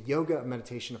themselves to the yoga of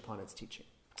meditation upon its teaching.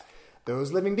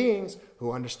 Those living beings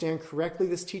who understand correctly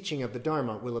this teaching of the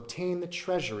Dharma will obtain the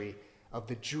treasury of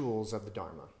the jewels of the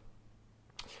Dharma.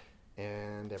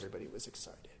 And everybody was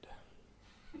excited.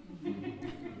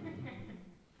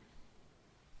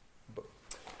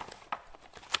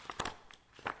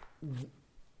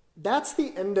 That's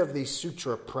the end of the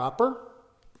sutra proper,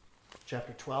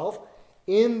 chapter 12.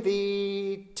 In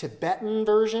the Tibetan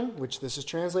version, which this is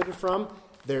translated from,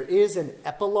 there is an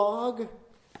epilogue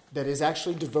that is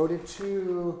actually devoted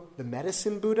to the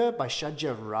medicine Buddha by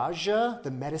Shadja Raja,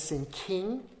 the medicine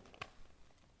king.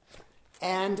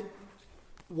 And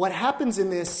what happens in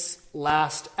this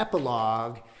last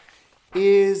epilogue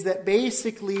is that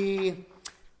basically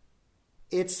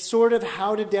it's sort of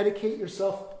how to dedicate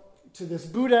yourself to this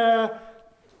Buddha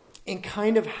and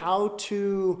kind of how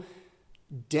to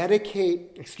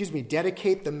dedicate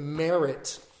the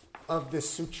merit of this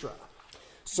sutra.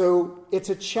 So it's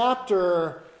a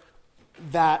chapter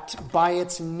that by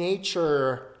its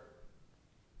nature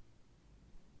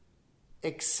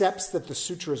accepts that the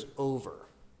sutra is over.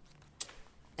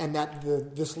 And that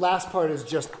this last part is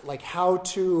just like how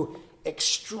to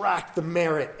extract the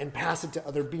merit and pass it to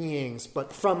other beings,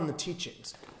 but from the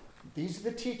teachings. These are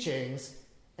the teachings,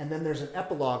 and then there's an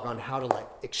epilogue on how to like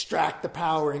extract the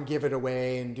power and give it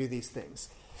away and do these things.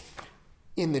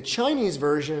 In the Chinese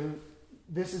version,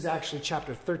 this is actually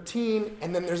chapter 13,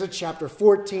 and then there's a chapter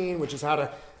 14, which is how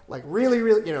to like really,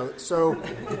 so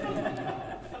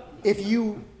if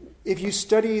you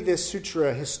study this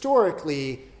sutra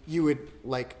historically, you would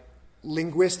like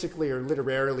linguistically or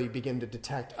literarily begin to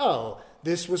detect, oh,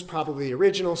 this was probably the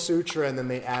original sutra, and then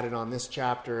they added on this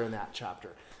chapter and that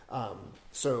chapter.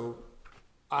 So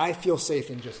I feel safe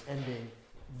in just ending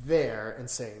there and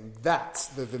saying that's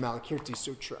the Vimalakirti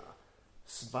Sutra.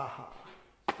 Svaha.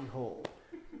 Behold.